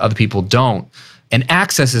other people don't. And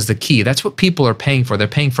access is the key. That's what people are paying for. They're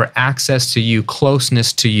paying for access to you,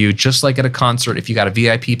 closeness to you, just like at a concert. If you got a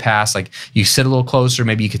VIP pass, like you sit a little closer,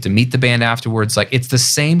 maybe you get to meet the band afterwards. Like, it's the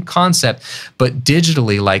same concept, but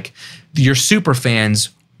digitally. Like, your super fans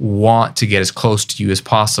want to get as close to you as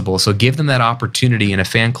possible. So give them that opportunity in a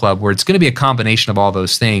fan club where it's going to be a combination of all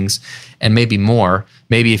those things and maybe more.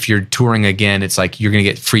 Maybe if you're touring again, it's like you're going to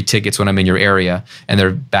get free tickets when I'm in your area and they're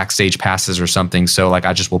backstage passes or something. So like,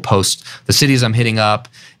 I just will post the cities I'm hitting up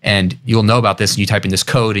and you'll know about this and you type in this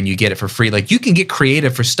code and you get it for free. Like, you can get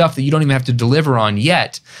creative for stuff that you don't even have to deliver on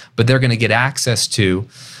yet, but they're going to get access to.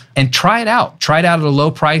 And try it out. Try it out at a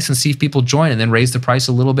low price and see if people join, and then raise the price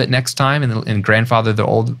a little bit next time and grandfather the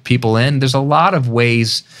old people in. There's a lot of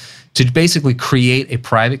ways to basically create a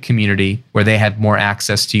private community where they have more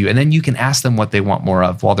access to you. And then you can ask them what they want more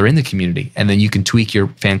of while they're in the community. And then you can tweak your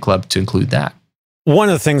fan club to include that. One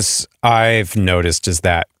of the things I've noticed is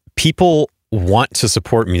that people want to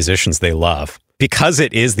support musicians they love. Because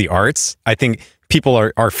it is the arts, I think people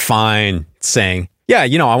are fine saying, yeah,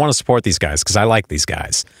 I want to support these guys because I like these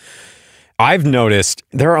guys. I've noticed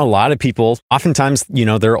there are a lot of people, oftentimes,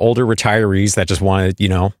 they're older retirees that just want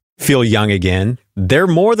to, feel young again. They're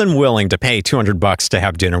more than willing to pay $200 to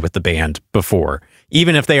have dinner with the band before.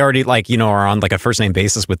 Even if they already are on like a first name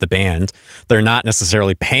basis with the band, they're not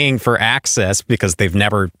necessarily paying for access because they've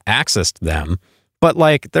never accessed them. But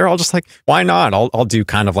like, they're all just like, why not? I'll do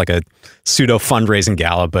kind of like a pseudo fundraising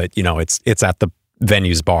gala, but it's at the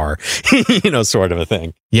venue's bar, sort of a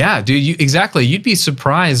thing. Yeah, dude, exactly. You'd be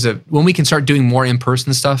surprised that when we can start doing more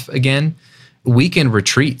in-person stuff again, weekend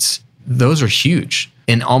retreats, those are huge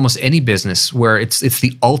in almost any business where it's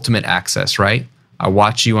the ultimate access, right? I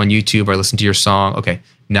watch you on YouTube or I listen to your song. Okay,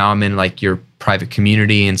 now I'm in like your private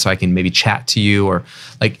community, and so I can maybe chat to you, or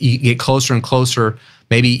like you get closer and closer.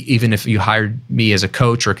 Maybe even if you hired me as a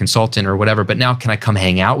coach or a consultant or whatever, but now can I come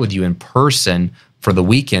hang out with you in person for the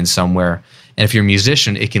weekend somewhere? And if you're a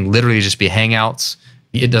musician, it can literally just be hangouts.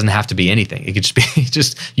 It doesn't have to be anything. It could just be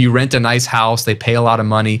just you rent a nice house. They pay a lot of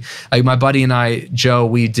money. Like my buddy and I, Joe,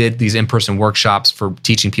 we did these in-person workshops for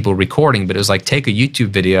teaching people recording, but it was like take a YouTube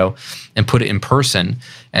video and put it in person.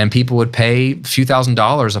 And people would pay a few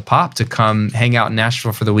 $1,000s a pop to come hang out in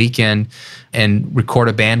Nashville for the weekend and record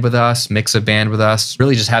a band with us, mix a band with us,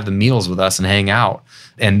 really just have the meals with us and hang out.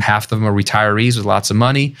 And half of them are retirees with lots of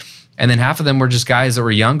money. And then half of them were just guys that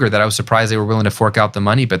were younger that I was surprised they were willing to fork out the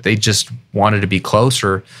money, but they just wanted to be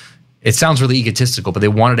closer. It sounds really egotistical, but they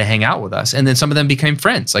wanted to hang out with us. And then some of them became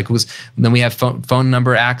friends. Then we have phone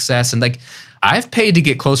number access. And like, I've paid to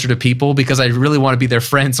get closer to people because I really want to be their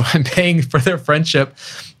friend. So I'm paying for their friendship.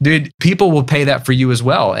 Dude, people will pay that for you as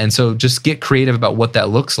well. And so just get creative about what that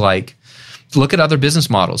looks like. Look at other business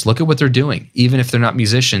models. Look at what they're doing. Even if they're not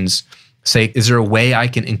musicians, say, is there a way I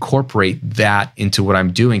can incorporate that into what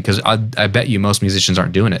I'm doing? Because I bet you most musicians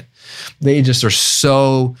aren't doing it. They just are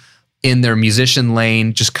so in their musician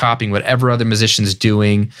lane, just copying whatever other musician's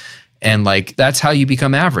doing. And like, that's how you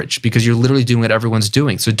become average, because you're literally doing what everyone's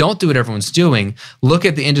doing. So don't do what everyone's doing. Look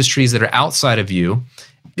at the industries that are outside of you.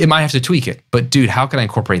 It might have to tweak it, but dude, how can I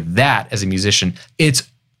incorporate that as a musician? It's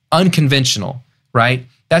unconventional, right?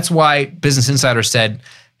 That's why Business Insider said,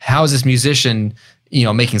 how is this musician,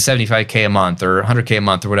 making $75K a month or $100K a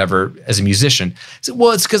month or whatever as a musician? So,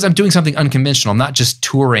 well, it's because I'm doing something unconventional. I'm not just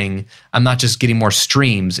touring. I'm not just getting more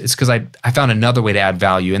streams. It's because I found another way to add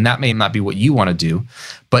value, and that may not be what you want to do,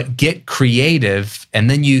 but get creative, and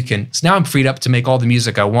then you can. So now I'm freed up to make all the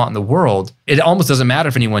music I want in the world. It almost doesn't matter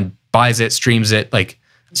if anyone buys it, streams it.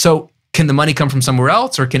 So can the money come from somewhere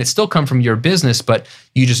else, or can it still come from your business, but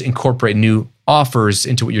you just incorporate new offers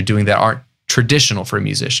into what you're doing that aren't traditional for a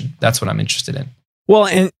musician? That's what I'm interested in. Well,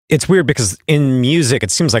 and it's weird because in music,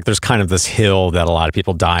 it seems like there's kind of this hill that a lot of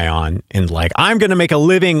people die on, and like, I'm going to make a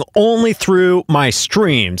living only through my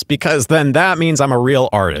streams because then that means I'm a real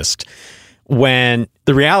artist. When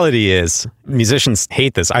the reality is, musicians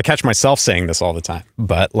hate this. I catch myself saying this all the time,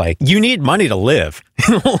 but like, you need money to live.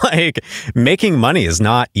 Like, making money is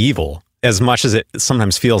not evil as much as it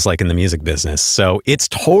sometimes feels like in the music business. So it's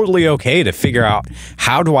totally okay to figure out,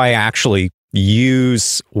 how do I actually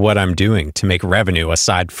use what I'm doing to make revenue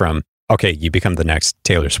aside from, okay, you become the next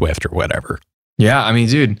Taylor Swift or whatever. Yeah, I mean,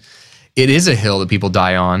 dude, it is a hill that people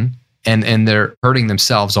die on, and they're hurting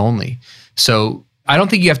themselves only. So I don't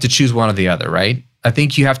think you have to choose one or the other, right? I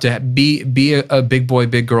think you have to be a big boy,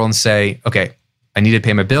 big girl, and say, okay, I need to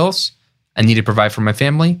pay my bills. I need to provide for my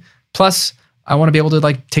family. Plus, I want to be able to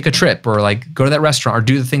like take a trip or like go to that restaurant or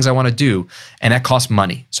do the things I want to do. And that costs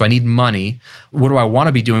money. So I need money. What do I want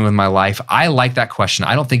to be doing with my life? I like that question.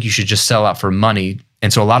 I don't think you should just sell out for money.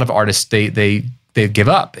 And so a lot of artists, they give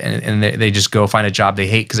up and they just go find a job they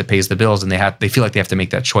hate because it pays the bills, and they feel like they have to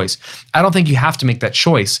make that choice. I don't think you have to make that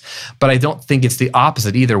choice, but I don't think it's the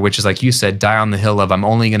opposite either, which is like you said, die on the hill of, I'm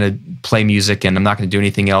only going to play music and I'm not going to do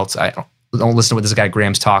anything else. I don't listen to what this guy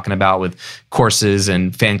Graham's talking about with courses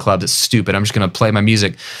and fan clubs. It's stupid. I'm just going to play my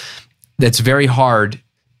music. That's very hard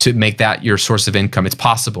to make that your source of income. It's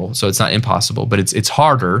possible, so it's not impossible, but it's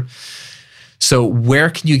harder. So where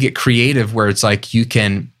can you get creative where it's like you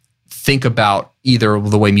can think about either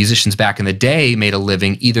the way musicians back in the day made a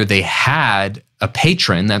living? Either they had a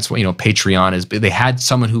patron, that's what Patreon is, but they had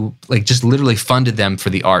someone who like just literally funded them for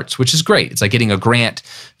the arts, which is great. It's like getting a grant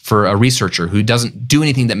for a researcher who doesn't do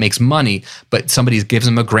anything that makes money, but somebody gives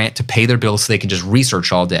them a grant to pay their bills so they can just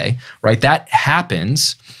research all day, right? That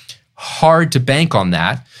happens. Hard to bank on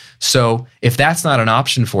that. So if that's not an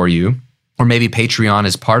option for you, or maybe Patreon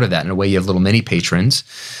is part of that, in a way you have little mini patrons,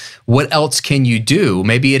 what else can you do?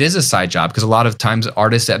 Maybe it is a side job, because a lot of times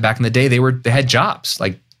artists back in the day, they had jobs.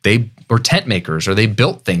 Like they were tent makers, or they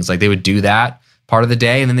built things. Like they would do that part of the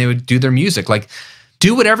day and then they would do their music. Like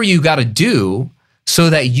do whatever you got to do so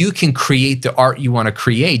that you can create the art you want to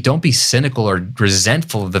create. Don't be cynical or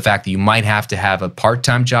resentful of the fact that you might have to have a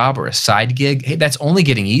part-time job or a side gig. Hey, that's only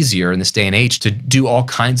getting easier in this day and age to do all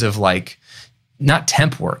kinds of like, not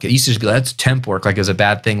temp work. It used to just be like, that's temp work, like it was a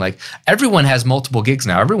bad thing. Like everyone has multiple gigs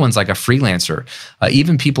now. Everyone's like a freelancer.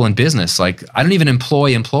 Even people in business, like I don't even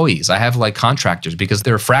employ employees. I have like contractors because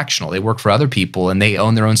they're fractional. They work for other people and they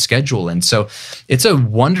own their own schedule. And so it's a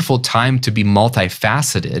wonderful time to be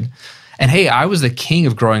multifaceted. And hey, I was the king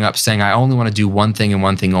of growing up saying I only want to do one thing and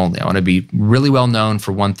one thing only. I want to be really well known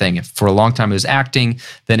for one thing. If for a long time it was acting,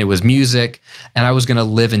 then it was music. And I was going to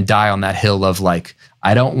live and die on that hill of like,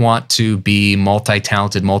 I don't want to be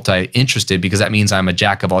multi-talented, multi-interested, because that means I'm a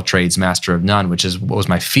jack of all trades, master of none, which is what was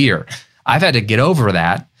my fear. I've had to get over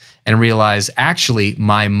that and realize actually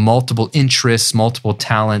my multiple interests, multiple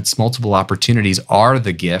talents, multiple opportunities are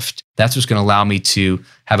the gift. That's what's going to allow me to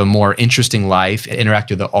have a more interesting life, interact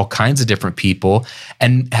with all kinds of different people,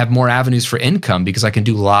 and have more avenues for income because I can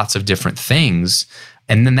do lots of different things.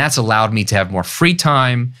 And then that's allowed me to have more free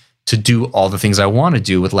time to do all the things I want to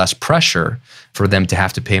do with less pressure for them to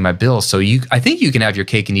have to pay my bills. So I think you can have your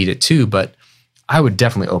cake and eat it too, but I would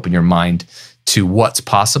definitely open your mind to what's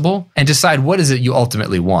possible and decide what is it you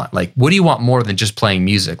ultimately want. Like, what do you want more than just playing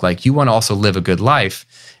music? Like, you want to also live a good life,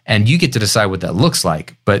 and you get to decide what that looks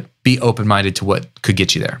like, but be open-minded to what could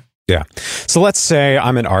get you there. Yeah. So let's say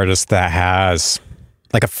I'm an artist that has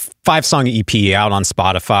like a 5-song EP out on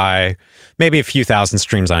Spotify, maybe a few thousand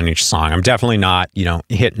streams on each song. I'm definitely not,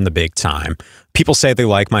 hitting the big time. People say they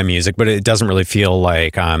like my music, but it doesn't really feel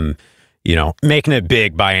like I'm, making it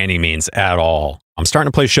big by any means at all. I'm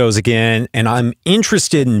starting to play shows again, and I'm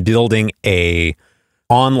interested in building a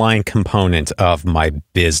online component of my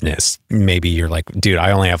business. Maybe you're like, dude,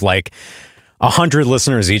 I only have like 100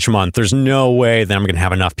 listeners each month. There's no way that I'm going to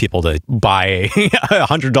have enough people to buy a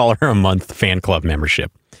 $100 a month fan club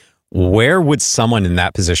membership. Where would someone in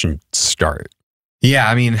that position start? Yeah,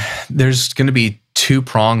 I mean, there's going to be two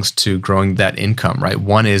prongs to growing that income, right?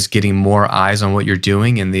 One is getting more eyes on what you're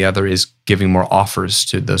doing, and the other is giving more offers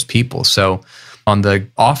to those people. So on the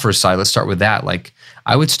offer side, let's start with that. Like,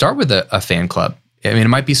 I would start with a fan club. I mean, it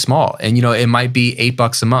might be small, and it might be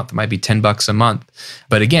 $8 a month, it might be $10 a month.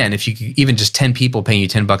 But again, if you even just 10 people paying you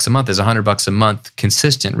 $10 a month is $100 a month,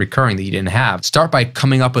 consistent, recurring, that you didn't have. Start by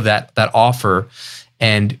coming up with that offer,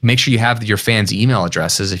 and make sure you have your fans' email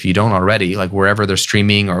addresses if you don't already, like wherever they're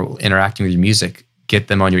streaming or interacting with your music. Get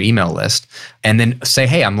them on your email list, and then say,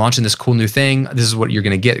 hey, I'm launching this cool new thing. This is what you're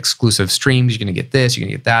going to get: exclusive streams. You're going to get this. You're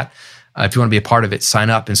going to get that. If you want to be a part of it, sign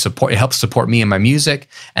up and support. It helps support me and my music,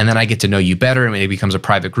 and then I get to know you better, and it becomes a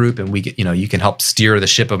private group. And we get, you can help steer the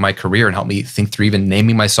ship of my career and help me think through even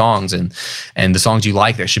naming my songs and the songs you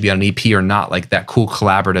like that should be on an EP or not. Like that cool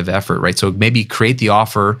collaborative effort, right? So maybe create the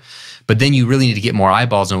offer, but then you really need to get more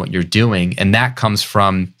eyeballs on what you're doing, and that comes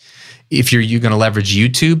from, if you're going to leverage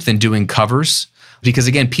YouTube, then doing covers. Because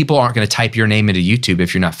again, people aren't going to type your name into YouTube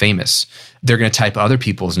if you're not famous. They're going to type other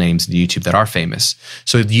people's names into YouTube that are famous.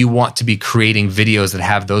 So you want to be creating videos that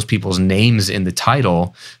have those people's names in the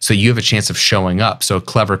title, so you have a chance of showing up. So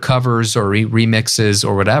clever covers or remixes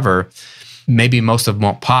or whatever. Maybe most of them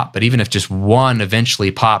won't pop, but even if just one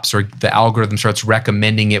eventually pops, or the algorithm starts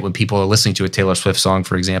recommending it when people are listening to a Taylor Swift song,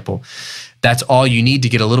 for example, that's all you need to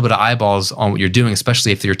get a little bit of eyeballs on what you're doing,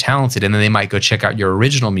 especially if you're talented. And then they might go check out your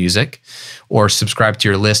original music or subscribe to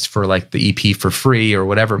your list for like the EP for free or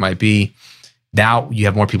whatever it might be. Now you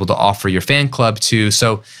have more people to offer your fan club to.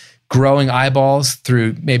 So growing eyeballs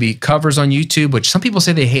through maybe covers on YouTube, which some people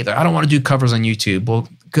say they hate. I don't want to do covers on YouTube. Well,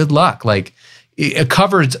 good luck. Like,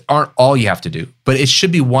 covers aren't all you have to do, but it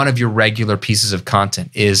should be one of your regular pieces of content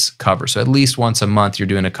is cover. So at least once a month, you're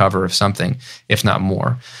doing a cover of something, if not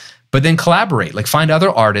more. But then collaborate, like find other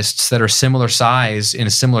artists that are similar size in a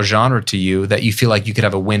similar genre to you that you feel like you could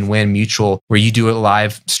have a win-win mutual, where you do a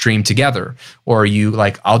live stream together, or you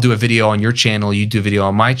like, I'll do a video on your channel, you do a video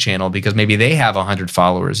on my channel, because maybe they have 100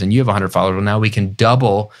 followers and you have 100 followers. Well, now we can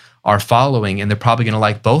double our following, and they're probably going to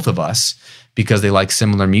like both of us because they like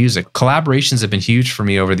similar music. Collaborations have been huge for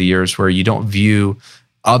me over the years, where you don't view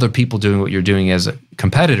other people doing what you're doing as a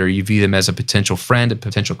competitor. You view them as a potential friend, a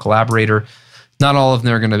potential collaborator. Not all of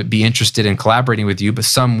them are going to be interested in collaborating with you, but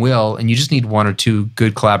some will. And you just need one or two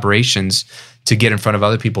good collaborations to get in front of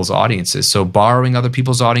other people's audiences. So borrowing other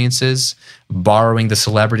people's audiences, borrowing the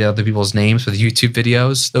celebrity of other people's names with YouTube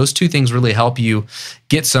videos, those two things really help you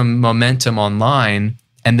get some momentum online.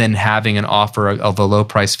 And then having an offer of a low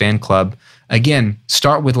price fan club. Again,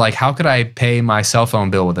 start with like, how could I pay my cell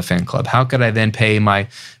phone bill with a fan club? How could I then pay my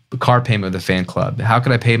car payment with a fan club? How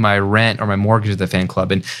could I pay my rent or my mortgage with a fan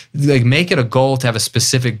club? And like make it a goal to have a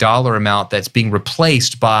specific dollar amount that's being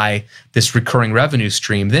replaced by this recurring revenue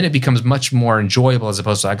stream. Then it becomes much more enjoyable, as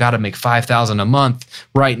opposed to, I got to make $5,000 a month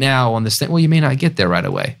right now on this thing. Well, you may not get there right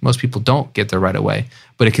away. Most people don't get there right away,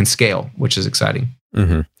 but it can scale, which is exciting.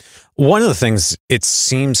 Mm-hmm. One of the things it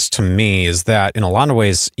seems to me is that in a lot of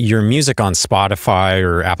ways, your music on Spotify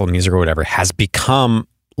or Apple Music or whatever has become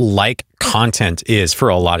like content is for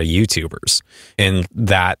a lot of YouTubers, in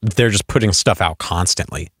that they're just putting stuff out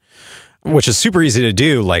constantly, which is super easy to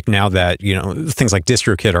do. Like now that, things like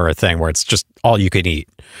DistroKid are a thing where it's just all you can eat.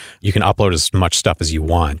 You can upload as much stuff as you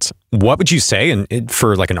want. What would you say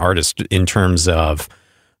for like an artist in terms of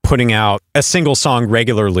putting out a single song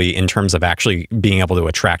regularly, in terms of actually being able to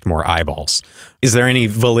attract more eyeballs? Is there any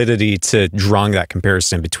validity to drawing that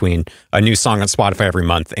comparison between a new song on Spotify every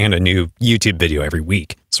month and a new YouTube video every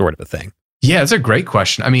week, sort of a thing? Yeah, that's a great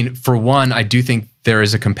question. I mean, for one, I do think there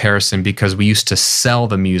is a comparison, because we used to sell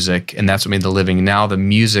the music and that's what made the living. Now the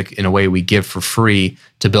music, in a way, we give for free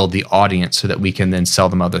to build the audience so that we can then sell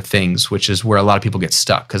them other things, which is where a lot of people get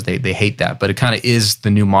stuck because they hate that. But it kind of is the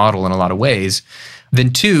new model in a lot of ways.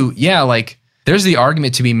 Then two, yeah, like there's the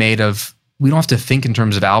argument to be made of, we don't have to think in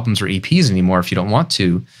terms of albums or EPs anymore if you don't want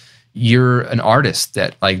to. You're an artist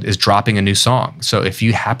that like is dropping a new song. So if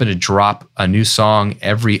you happen to drop a new song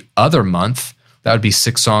every other month, that would be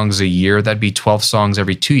 6 songs a year. That'd be 12 songs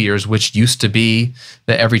every 2 years, which used to be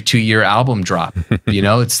the every 2-year album drop.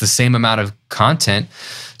 It's the same amount of content.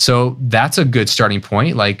 So that's a good starting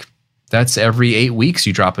point. Like, That's every 8 weeks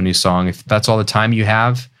you drop a new song. If that's all the time you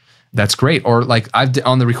have, that's great. Or like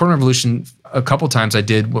on the Recording Revolution, a couple times I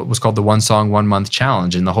did what was called the 1 song, 1 month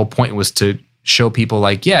challenge. And the whole point was to show people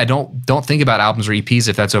like, yeah, don't think about albums or EPs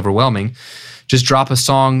if that's overwhelming. Just drop a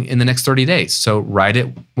song in the next 30 days. So write it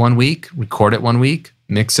 1 week, record it 1 week,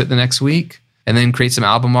 mix it the next week, and then create some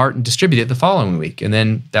album art and distribute it the following week. And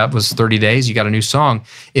then that was 30 days, you got a new song.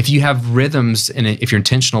 If you have rhythms and if you're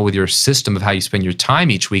intentional with your system of how you spend your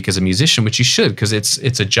time each week as a musician, which you should, because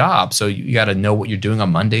it's a job. So you got to know what you're doing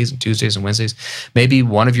on Mondays and Tuesdays and Wednesdays. Maybe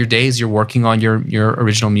one of your days you're working on your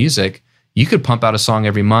original music. You could pump out a song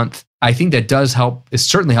every month. I think that does help. It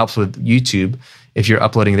certainly helps with YouTube if you're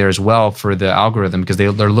uploading there as well for the algorithm, because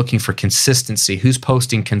they're looking for consistency. Who's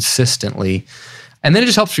posting consistently? And then it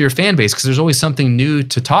just helps for your fan base because there's always something new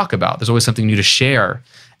to talk about. There's always something new to share.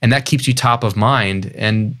 And that keeps you top of mind.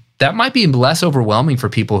 And that might be less overwhelming for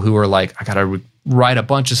people who are like, I got to write a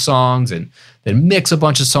bunch of songs and then mix a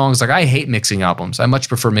bunch of songs. Like, I hate mixing albums. I much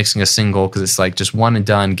prefer mixing a single because it's like just one and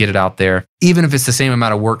done, get it out there. Even if it's the same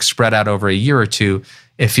amount of work spread out over a year or two,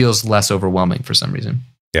 it feels less overwhelming for some reason.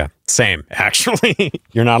 Yeah, same, actually.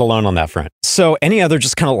 You're not alone on that front. So any other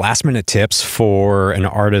just kind of last minute tips for an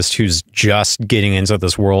artist who's just getting into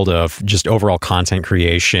this world of just overall content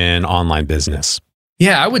creation, online business?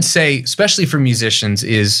 Yeah, I would say, especially for musicians,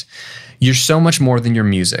 is you're so much more than your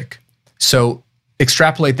music. So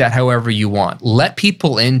extrapolate that however you want. Let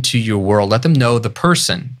people into your world. Let them know the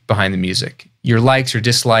person behind the music, your likes, your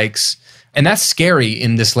dislikes. And that's scary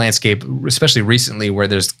in this landscape, especially recently where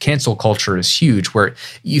there's cancel culture is huge, where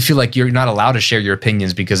you feel like you're not allowed to share your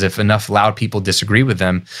opinions because if enough loud people disagree with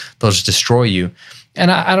them, they'll just destroy you. And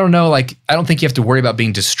I don't know, like, I don't think you have to worry about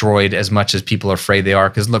being destroyed as much as people are afraid they are.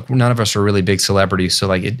 Because look, none of us are really big celebrities. So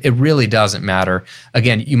like, it really doesn't matter.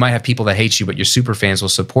 Again, you might have people that hate you, but your super fans will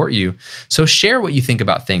support you. So share what you think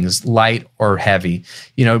about things, light or heavy.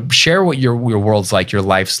 You know, share what your world's like, your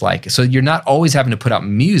life's like. So you're not always having to put out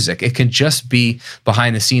music. It can just be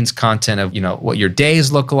behind the scenes content of, you know, what your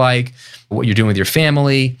days look like, what you're doing with your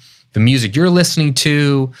family, the music you're listening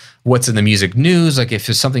to, what's in the music news. Like if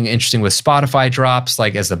there's something interesting with Spotify drops,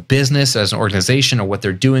 like as a business, as an organization, or what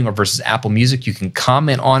they're doing, or versus Apple Music, you can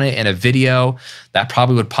comment on it in a video. That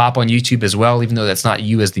probably would pop on YouTube as well, even though that's not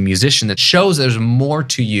you as the musician. That shows there's more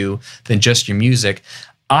to you than just your music.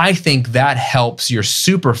 I think that helps your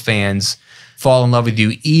super fans fall in love with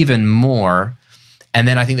you even more. And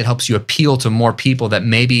then I think that helps you appeal to more people that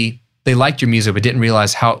maybe they liked your music but didn't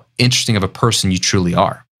realize how interesting of a person you truly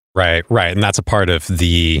are. Right. And that's a part of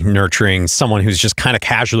the nurturing someone who's just kind of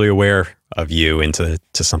casually aware of you into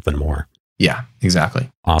something more. Yeah, exactly.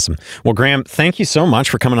 Awesome. Well, Graham, thank you so much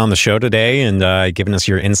for coming on the show today and giving us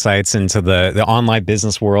your insights into the online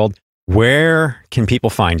business world. Where can people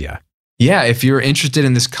find you? Yeah, if you're interested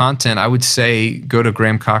in this content, I would say go to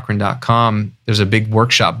grahamcochrane.com. There's a big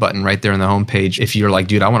workshop button right there on the homepage. If you're like,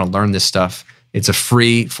 dude, I want to learn this stuff. It's a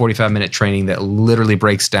free 45-minute training that literally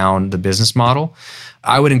breaks down the business model.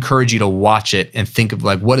 I would encourage you to watch it and think of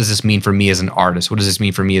like, what does this mean for me as an artist? What does this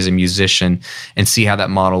mean for me as a musician? And see how that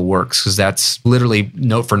model works, because that's literally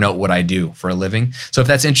note for note what I do for a living. So if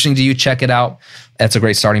that's interesting to you, check it out. That's a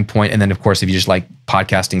great starting point. And then, of course, if you just like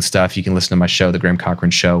podcasting stuff, you can listen to my show, The Graham Cochrane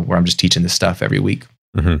Show, where I'm just teaching this stuff every week.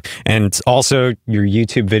 Mm-hmm. And also your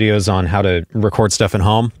YouTube videos on how to record stuff at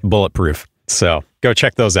home, bulletproof. So go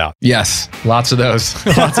check those out. Yes, lots of those.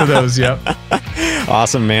 Lots of those, yep.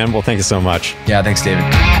 Awesome, man. Well, thank you so much. Yeah, thanks, David.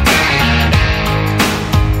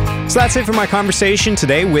 So that's it for my conversation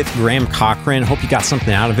today with Graham Cochrane. Hope you got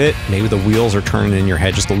something out of it. Maybe the wheels are turning in your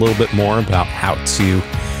head just a little bit more about how to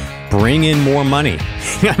bring in more money.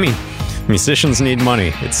 I mean, musicians need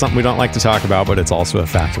money. It's something we don't like to talk about, but it's also a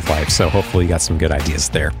fact of life. So hopefully you got some good ideas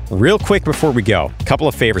there. Real quick before we go, a couple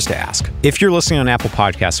of favors to ask. If you're listening on Apple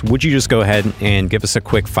Podcasts, would you just go ahead and give us a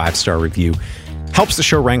quick 5-star review? Helps the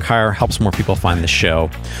show rank higher, helps more people find the show.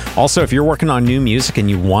 Also, if you're working on new music and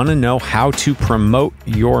you want to know how to promote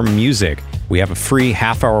your music, we have a free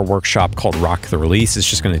half-hour workshop called Rock the Release. It's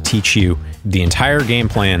just going to teach you the entire game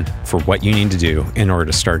plan for what you need to do in order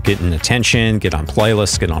to start getting attention, get on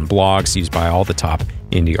playlists, get on blogs used by all the top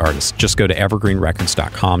indie artists. Just go to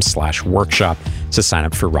evergreenrecords.com/workshop to sign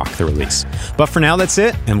up for Rock the Release. But for now, that's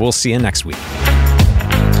it, and we'll see you next week.